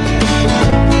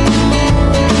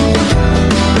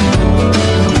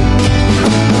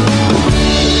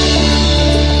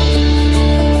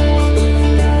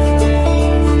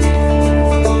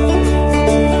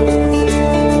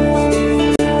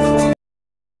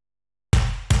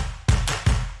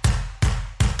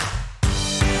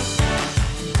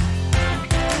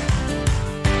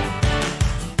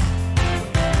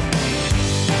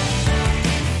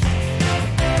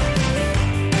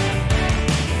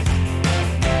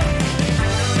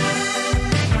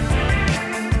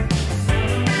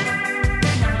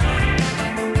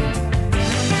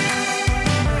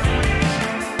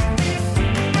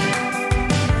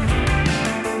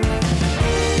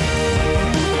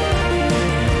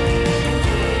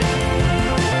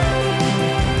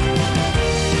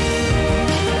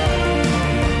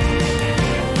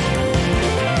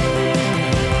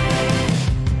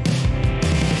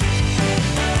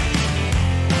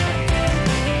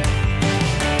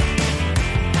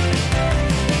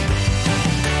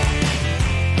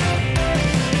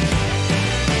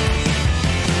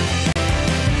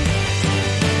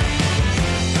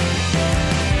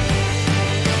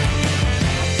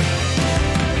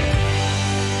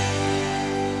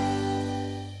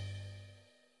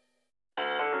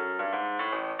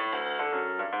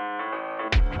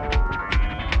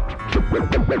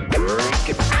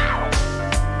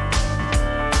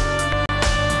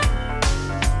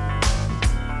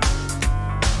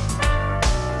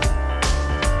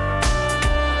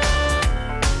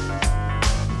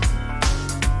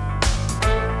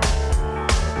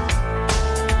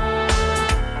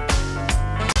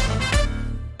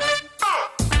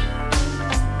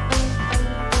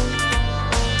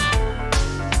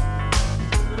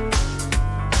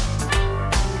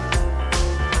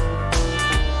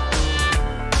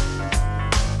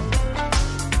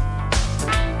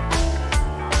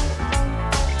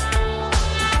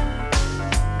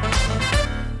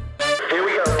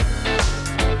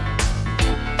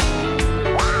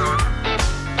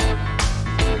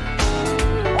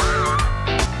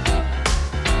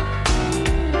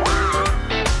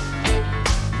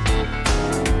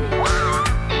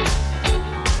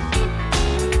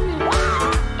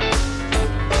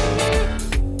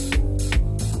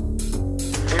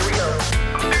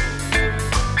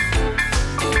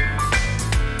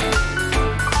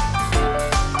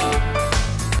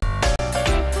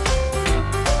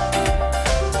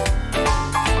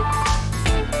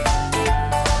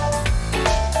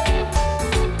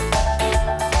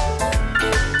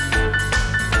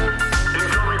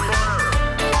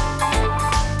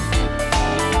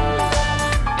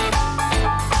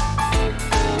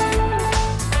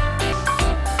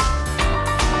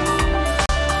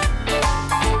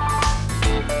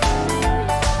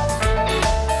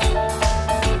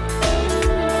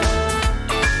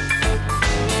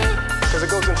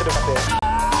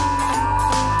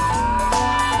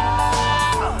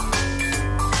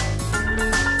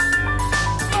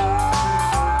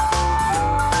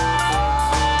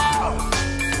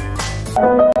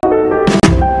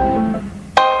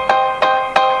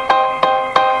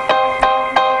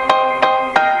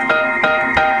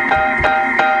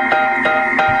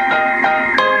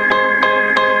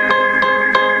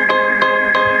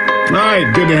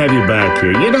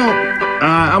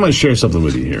 I'm going to share something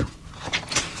with you here.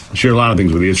 I share a lot of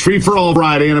things with you. It's Free for All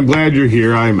Friday, and I'm glad you're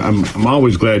here. I'm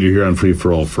always glad you're here on Free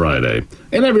for All Friday,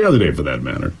 and every other day for that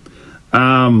matter.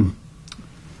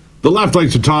 The left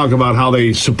likes to talk about how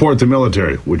they support the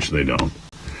military, which they don't.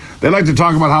 They like to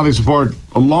talk about how they support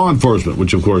law enforcement,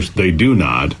 which of course they do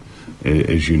not.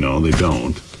 As you know, they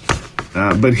don't.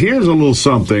 But here's a little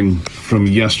something from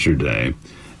yesterday.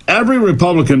 Every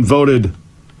Republican voted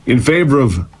in favor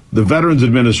of the Veterans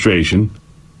Administration,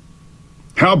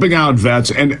 helping out vets,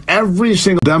 and every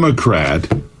single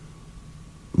Democrat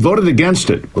voted against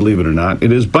it, believe it or not.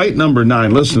 It is bite number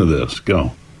 9. Listen to this.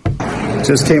 Go.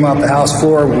 Just came off the House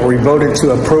floor where we voted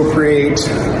to appropriate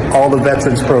all the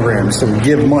veterans programs, so we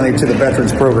give money to the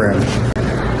veterans program.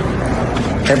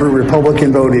 Every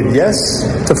Republican voted yes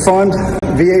to fund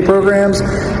VA programs.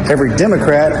 Every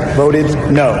Democrat voted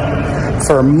no.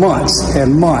 For months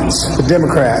and months, the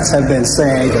Democrats have been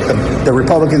saying that the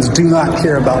Republicans do not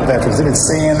care about veterans. They've been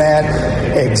saying that,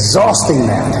 exhausting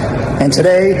that. And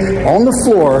today, on the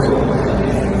floor,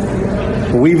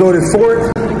 we voted for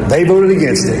it. They voted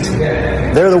against it.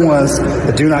 They're the ones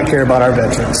that do not care about our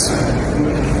veterans.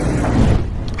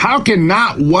 How can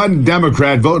not one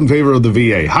Democrat vote in favor of the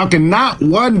VA? How can not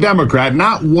one Democrat,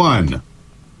 not one,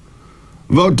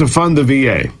 vote to fund the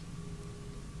VA?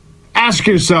 Ask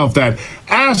yourself that.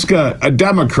 Ask a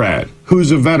Democrat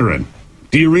who's a veteran.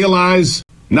 Do you realize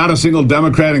not a single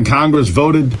Democrat in Congress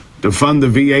voted to fund the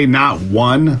VA? Not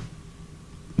one.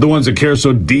 The ones that care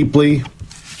so deeply.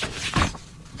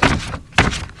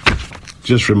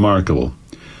 Just remarkable.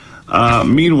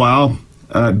 Meanwhile,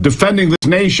 defending this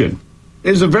nation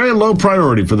is a very low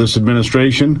priority for this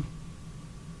administration.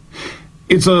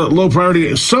 It's a low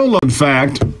priority, so low, in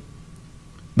fact,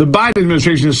 the Biden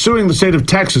administration is suing the state of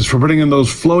Texas for putting in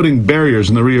those floating barriers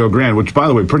in the Rio Grande, which, by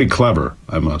the way, pretty clever,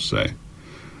 I must say.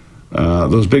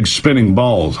 Those big spinning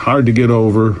balls, hard to get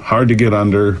over, hard to get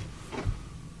under.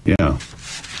 Yeah,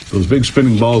 those big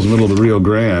spinning balls in the middle of the Rio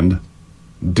Grande,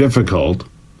 difficult.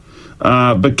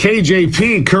 But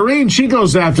KJP, Karine, she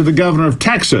goes after the governor of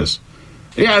Texas.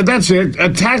 Yeah, that's it.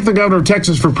 Attack the governor of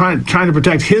Texas for trying to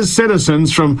protect his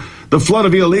citizens from the flood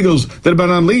of illegals that have been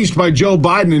unleashed by Joe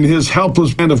Biden and his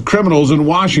helpless band of criminals in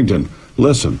Washington.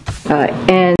 Listen.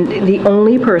 And the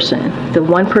only person, the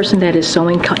one person that is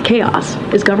sowing chaos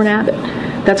is Governor Abbott.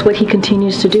 That's what he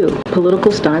continues to do,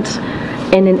 political stunts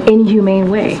in an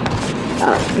inhumane way.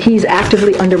 He's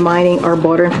actively undermining our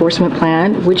border enforcement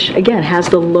plan, which, again, has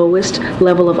the lowest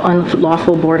level of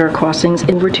unlawful border crossings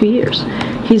in over 2 years.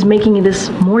 He's making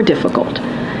this more difficult.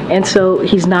 And so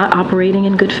he's not operating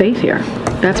in good faith here.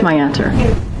 That's my answer.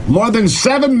 More than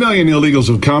 7 million illegals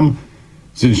have come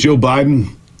since Joe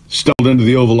Biden stumbled into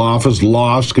the Oval Office,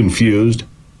 lost, confused.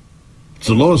 It's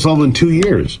the lowest level in 2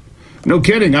 years. No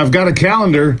kidding. I've got a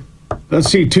calendar. Let's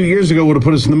see, 2 years ago would have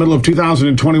put us in the middle of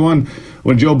 2021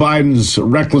 when Joe Biden's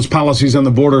reckless policies on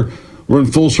the border were in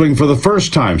full swing for the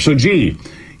first time. So, gee,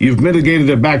 you've mitigated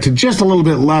it back to just a little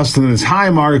bit less than this high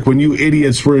mark when you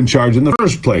idiots were in charge in the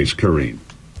first place, Karine.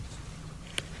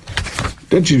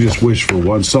 Don't you just wish for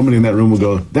once somebody in that room would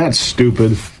go, that's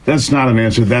stupid, that's not an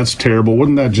answer, that's terrible.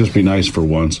 Wouldn't that just be nice for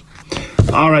once?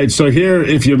 All right, so here,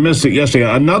 if you missed it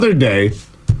yesterday, another day,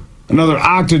 another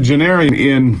octogenarian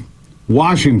in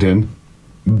Washington,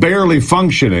 barely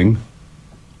functioning,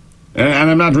 and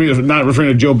I'm not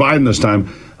referring to Joe Biden this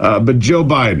time, but Joe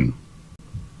Biden,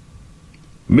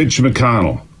 Mitch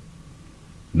McConnell,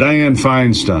 Dianne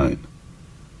Feinstein,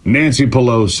 Nancy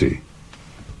Pelosi.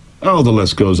 Oh, the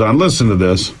list goes on. Listen to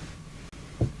this.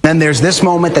 Then there's this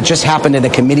moment that just happened in a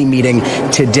committee meeting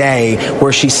today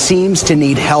where she seems to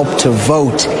need help to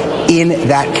vote in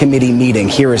that committee meeting.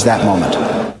 Here is that moment.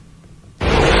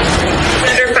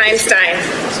 Senator Feinstein.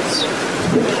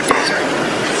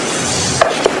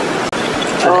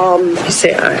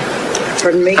 Say aye.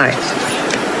 Pardon me? Aye.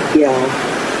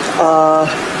 Yeah.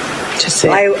 Just say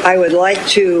I would like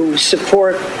to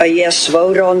support a yes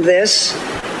vote on this.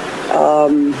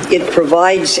 It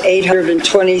provides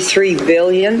 $823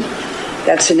 billion.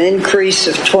 That's an increase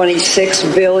of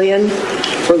 $26 billion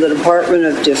for the Department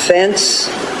of Defense.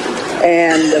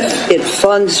 And it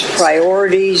funds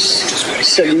priorities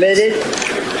submitted.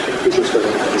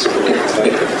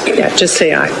 Yeah, just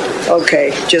say aye.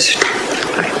 Okay, just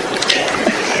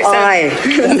aye.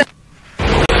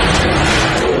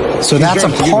 So that's a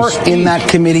part in that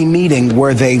committee meeting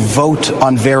where they vote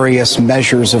on various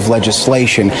measures of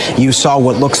legislation. You saw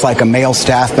what looks like a male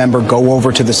staff member go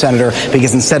over to the senator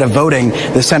because instead of voting,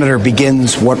 the senator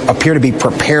begins what appear to be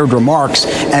prepared remarks.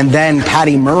 And then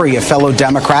Patty Murray, a fellow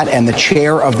Democrat and the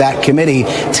chair of that committee,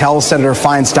 tells Senator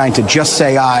Feinstein to just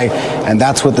say aye. And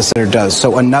that's what the senator does.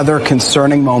 So another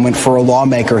concerning moment for a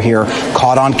lawmaker here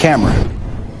caught on camera.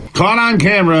 Caught on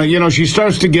camera, she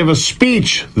starts to give a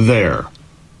speech there.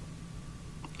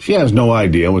 She has no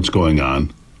idea what's going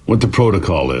on, what the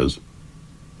protocol is.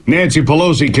 Nancy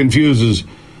Pelosi confuses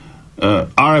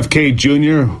RFK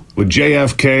Jr. with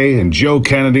JFK and Joe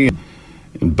Kennedy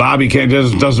and Bobby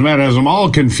Kennedy. Doesn't matter, has them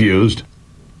all confused.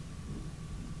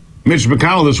 Mitch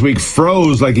McConnell this week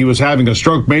froze like he was having a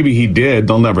stroke. Maybe he did.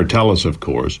 They'll never tell us, of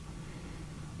course.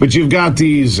 But you've got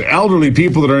these elderly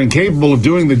people that are incapable of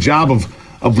doing the job of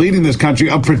leading this country,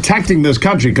 of protecting this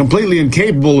country, completely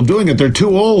incapable of doing it. They're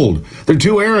too old. They're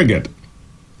too arrogant.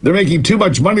 They're making too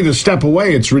much money to step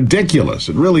away. It's ridiculous.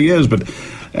 It really is. But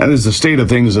that is the state of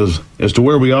things as to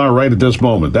where we are right at this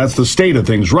moment. That's the state of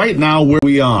things right now where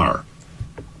we are.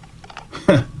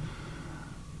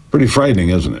 Pretty frightening,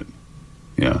 isn't it?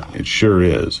 Yeah, it sure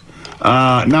is.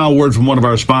 Now a word from one of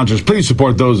our sponsors. Please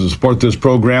support those that support this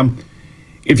program.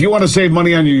 If you want to save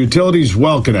money on your utilities,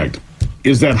 WellConnect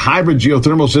is that hybrid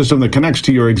geothermal system that connects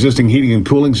to your existing heating and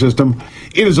cooling system.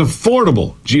 It is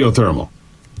affordable geothermal.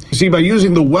 See, by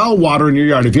using the well water in your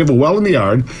yard, if you have a well in the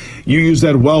yard, you use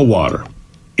that well water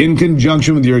in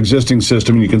conjunction with your existing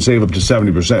system, and you can save up to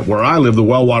 70%. Where I live, the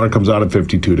well water comes out at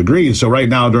 52 degrees. So right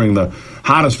now, during the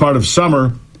hottest part of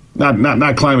summer,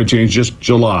 not climate change, just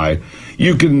July,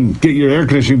 you can get your air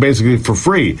conditioning basically for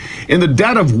free. In the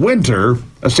dead of winter,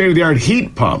 a state-of-the-art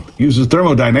heat pump uses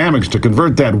thermodynamics to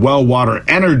convert that well water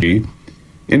energy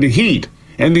into heat.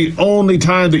 And the only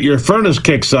time that your furnace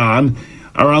kicks on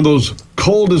are on those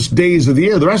coldest days of the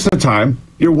year. The rest of the time,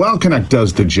 your WellConnect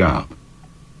does the job.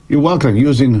 Your WellConnect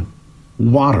using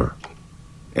water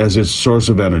as its source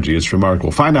of energy. It's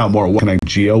remarkable. Find out more at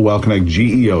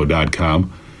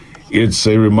WellConnectGeo.com. It's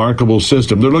a remarkable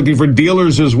system. They're looking for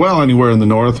dealers as well anywhere in the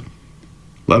north.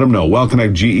 Let them know.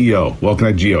 WellConnect GEO,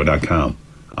 WellConnectGeo.com.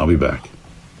 I'll be back.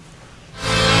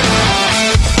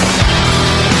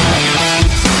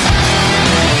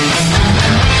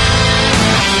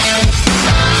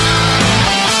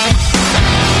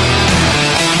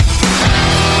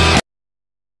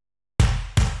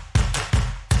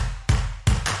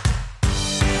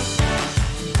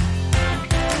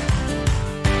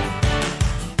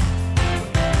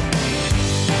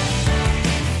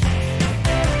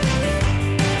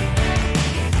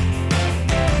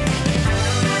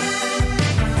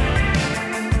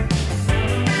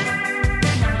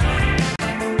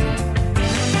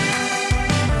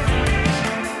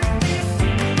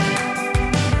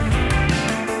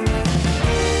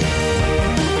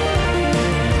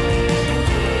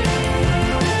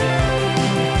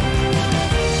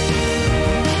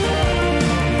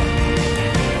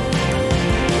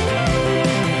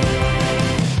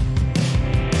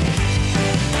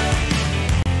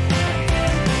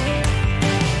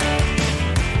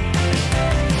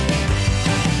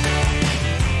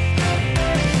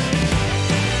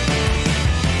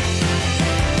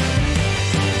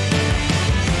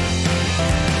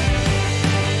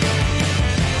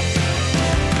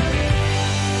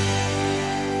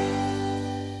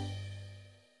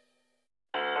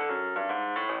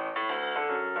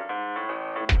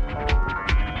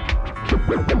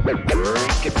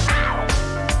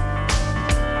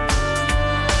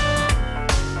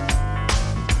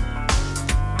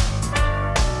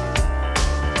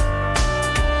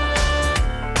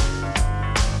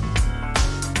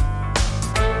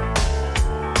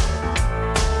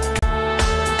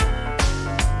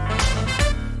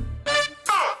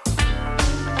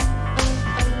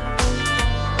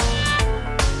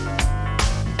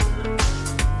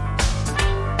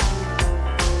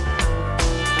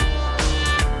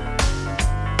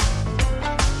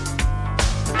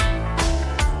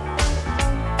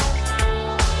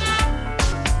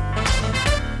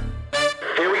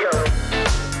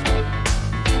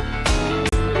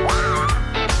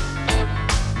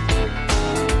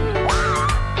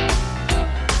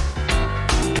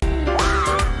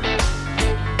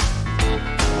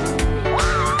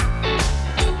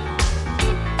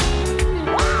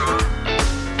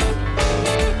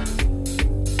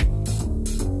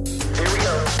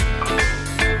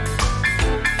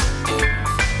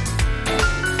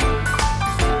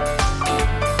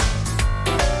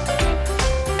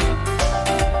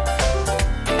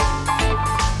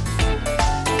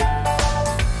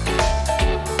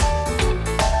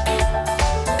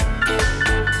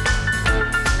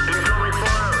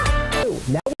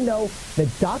 The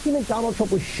document Donald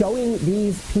Trump was showing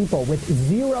these people with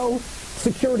zero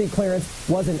security clearance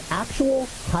was an actual,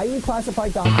 highly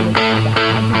classified document.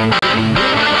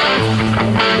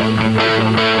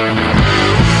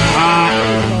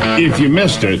 If you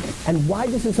missed it, and why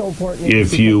this is so important?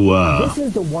 If you this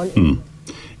is the one.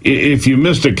 If you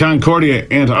missed it, Concordia,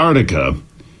 Antarctica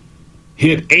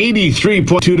hit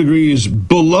 83.2 degrees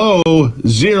below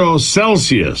 0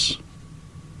 Celsius.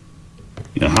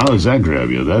 Yeah, how does that grab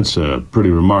you? That's a pretty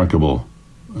remarkable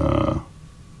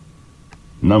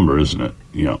number, isn't it?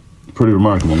 Yeah, pretty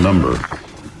remarkable number.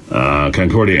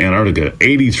 Concordia, Antarctica,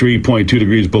 83.2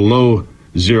 degrees below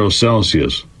 0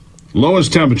 Celsius.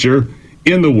 Lowest temperature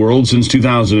in the world since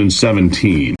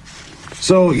 2017.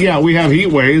 So, yeah, we have heat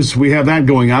waves. We have that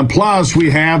going on. Plus, we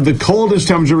have the coldest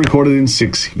temperature recorded in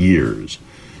 6 years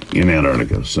in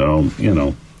Antarctica. So, you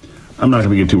know, I'm not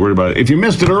going to get too worried about it. If you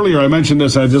missed it earlier, I mentioned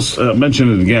this. I just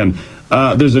mentioned it again.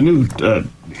 There's a new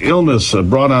illness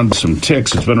brought on some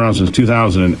ticks. It's been around since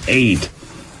 2008.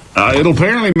 It'll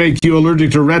apparently make you allergic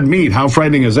to red meat. How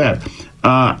frightening is that?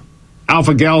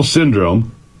 Alpha-gal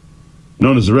syndrome,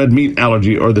 known as the red meat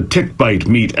allergy or the tick bite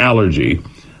meat allergy.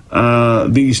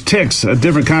 These ticks, a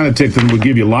different kind of tick than would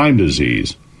give you Lyme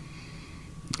disease.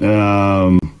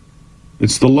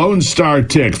 It's the Lone Star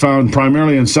tick, found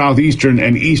primarily in southeastern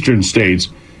and eastern states.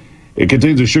 It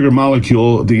contains a sugar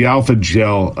molecule, the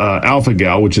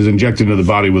alpha-gal, which is injected into the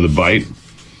body with a bite.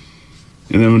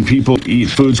 And then when people eat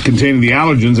foods containing the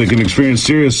allergens, they can experience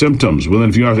serious symptoms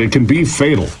within a few hours. It can be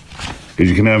fatal because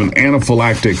you can have an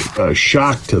anaphylactic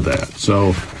shock to that.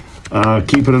 So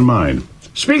keep it in mind.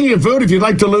 Speaking of food, if you'd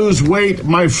like to lose weight,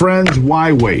 my friends,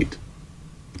 why wait?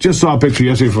 Just saw a picture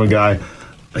yesterday from a guy.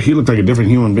 He looked like a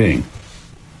different human being.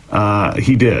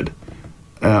 He did.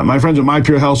 My friends at My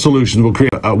Pure Health Solutions will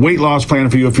create a weight loss plan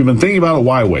for you. If you've been thinking about it,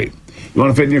 why wait? You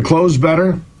want to fit in your clothes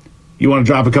better? You want to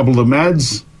drop a couple of the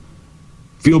meds?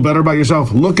 Feel better about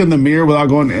yourself? Look in the mirror without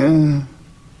going,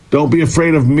 Don't be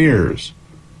afraid of mirrors.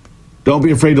 Don't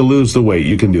be afraid to lose the weight.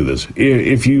 You can do this.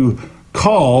 If you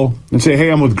call and say,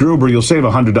 hey, I'm with Gruber, you'll save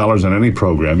 $100 on any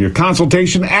program. Your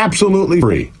consultation, absolutely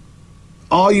free.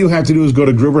 All you have to do is go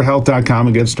to gruberhealth.com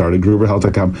and get started,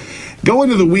 gruberhealth.com. Go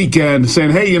into the weekend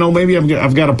saying, hey, maybe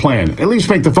I've got a plan. At least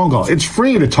make the phone call. It's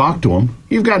free to talk to them.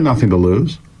 You've got nothing to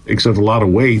lose except a lot of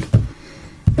weight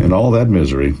and all that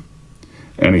misery.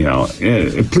 Anyhow,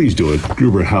 please do it,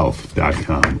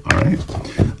 gruberhealth.com, all right?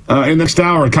 In the next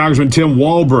hour, Congressman Tim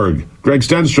Walberg, Greg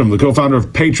Stenstrom, the co-founder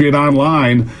of Patriot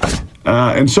Online,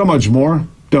 and so much more.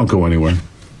 Don't go anywhere.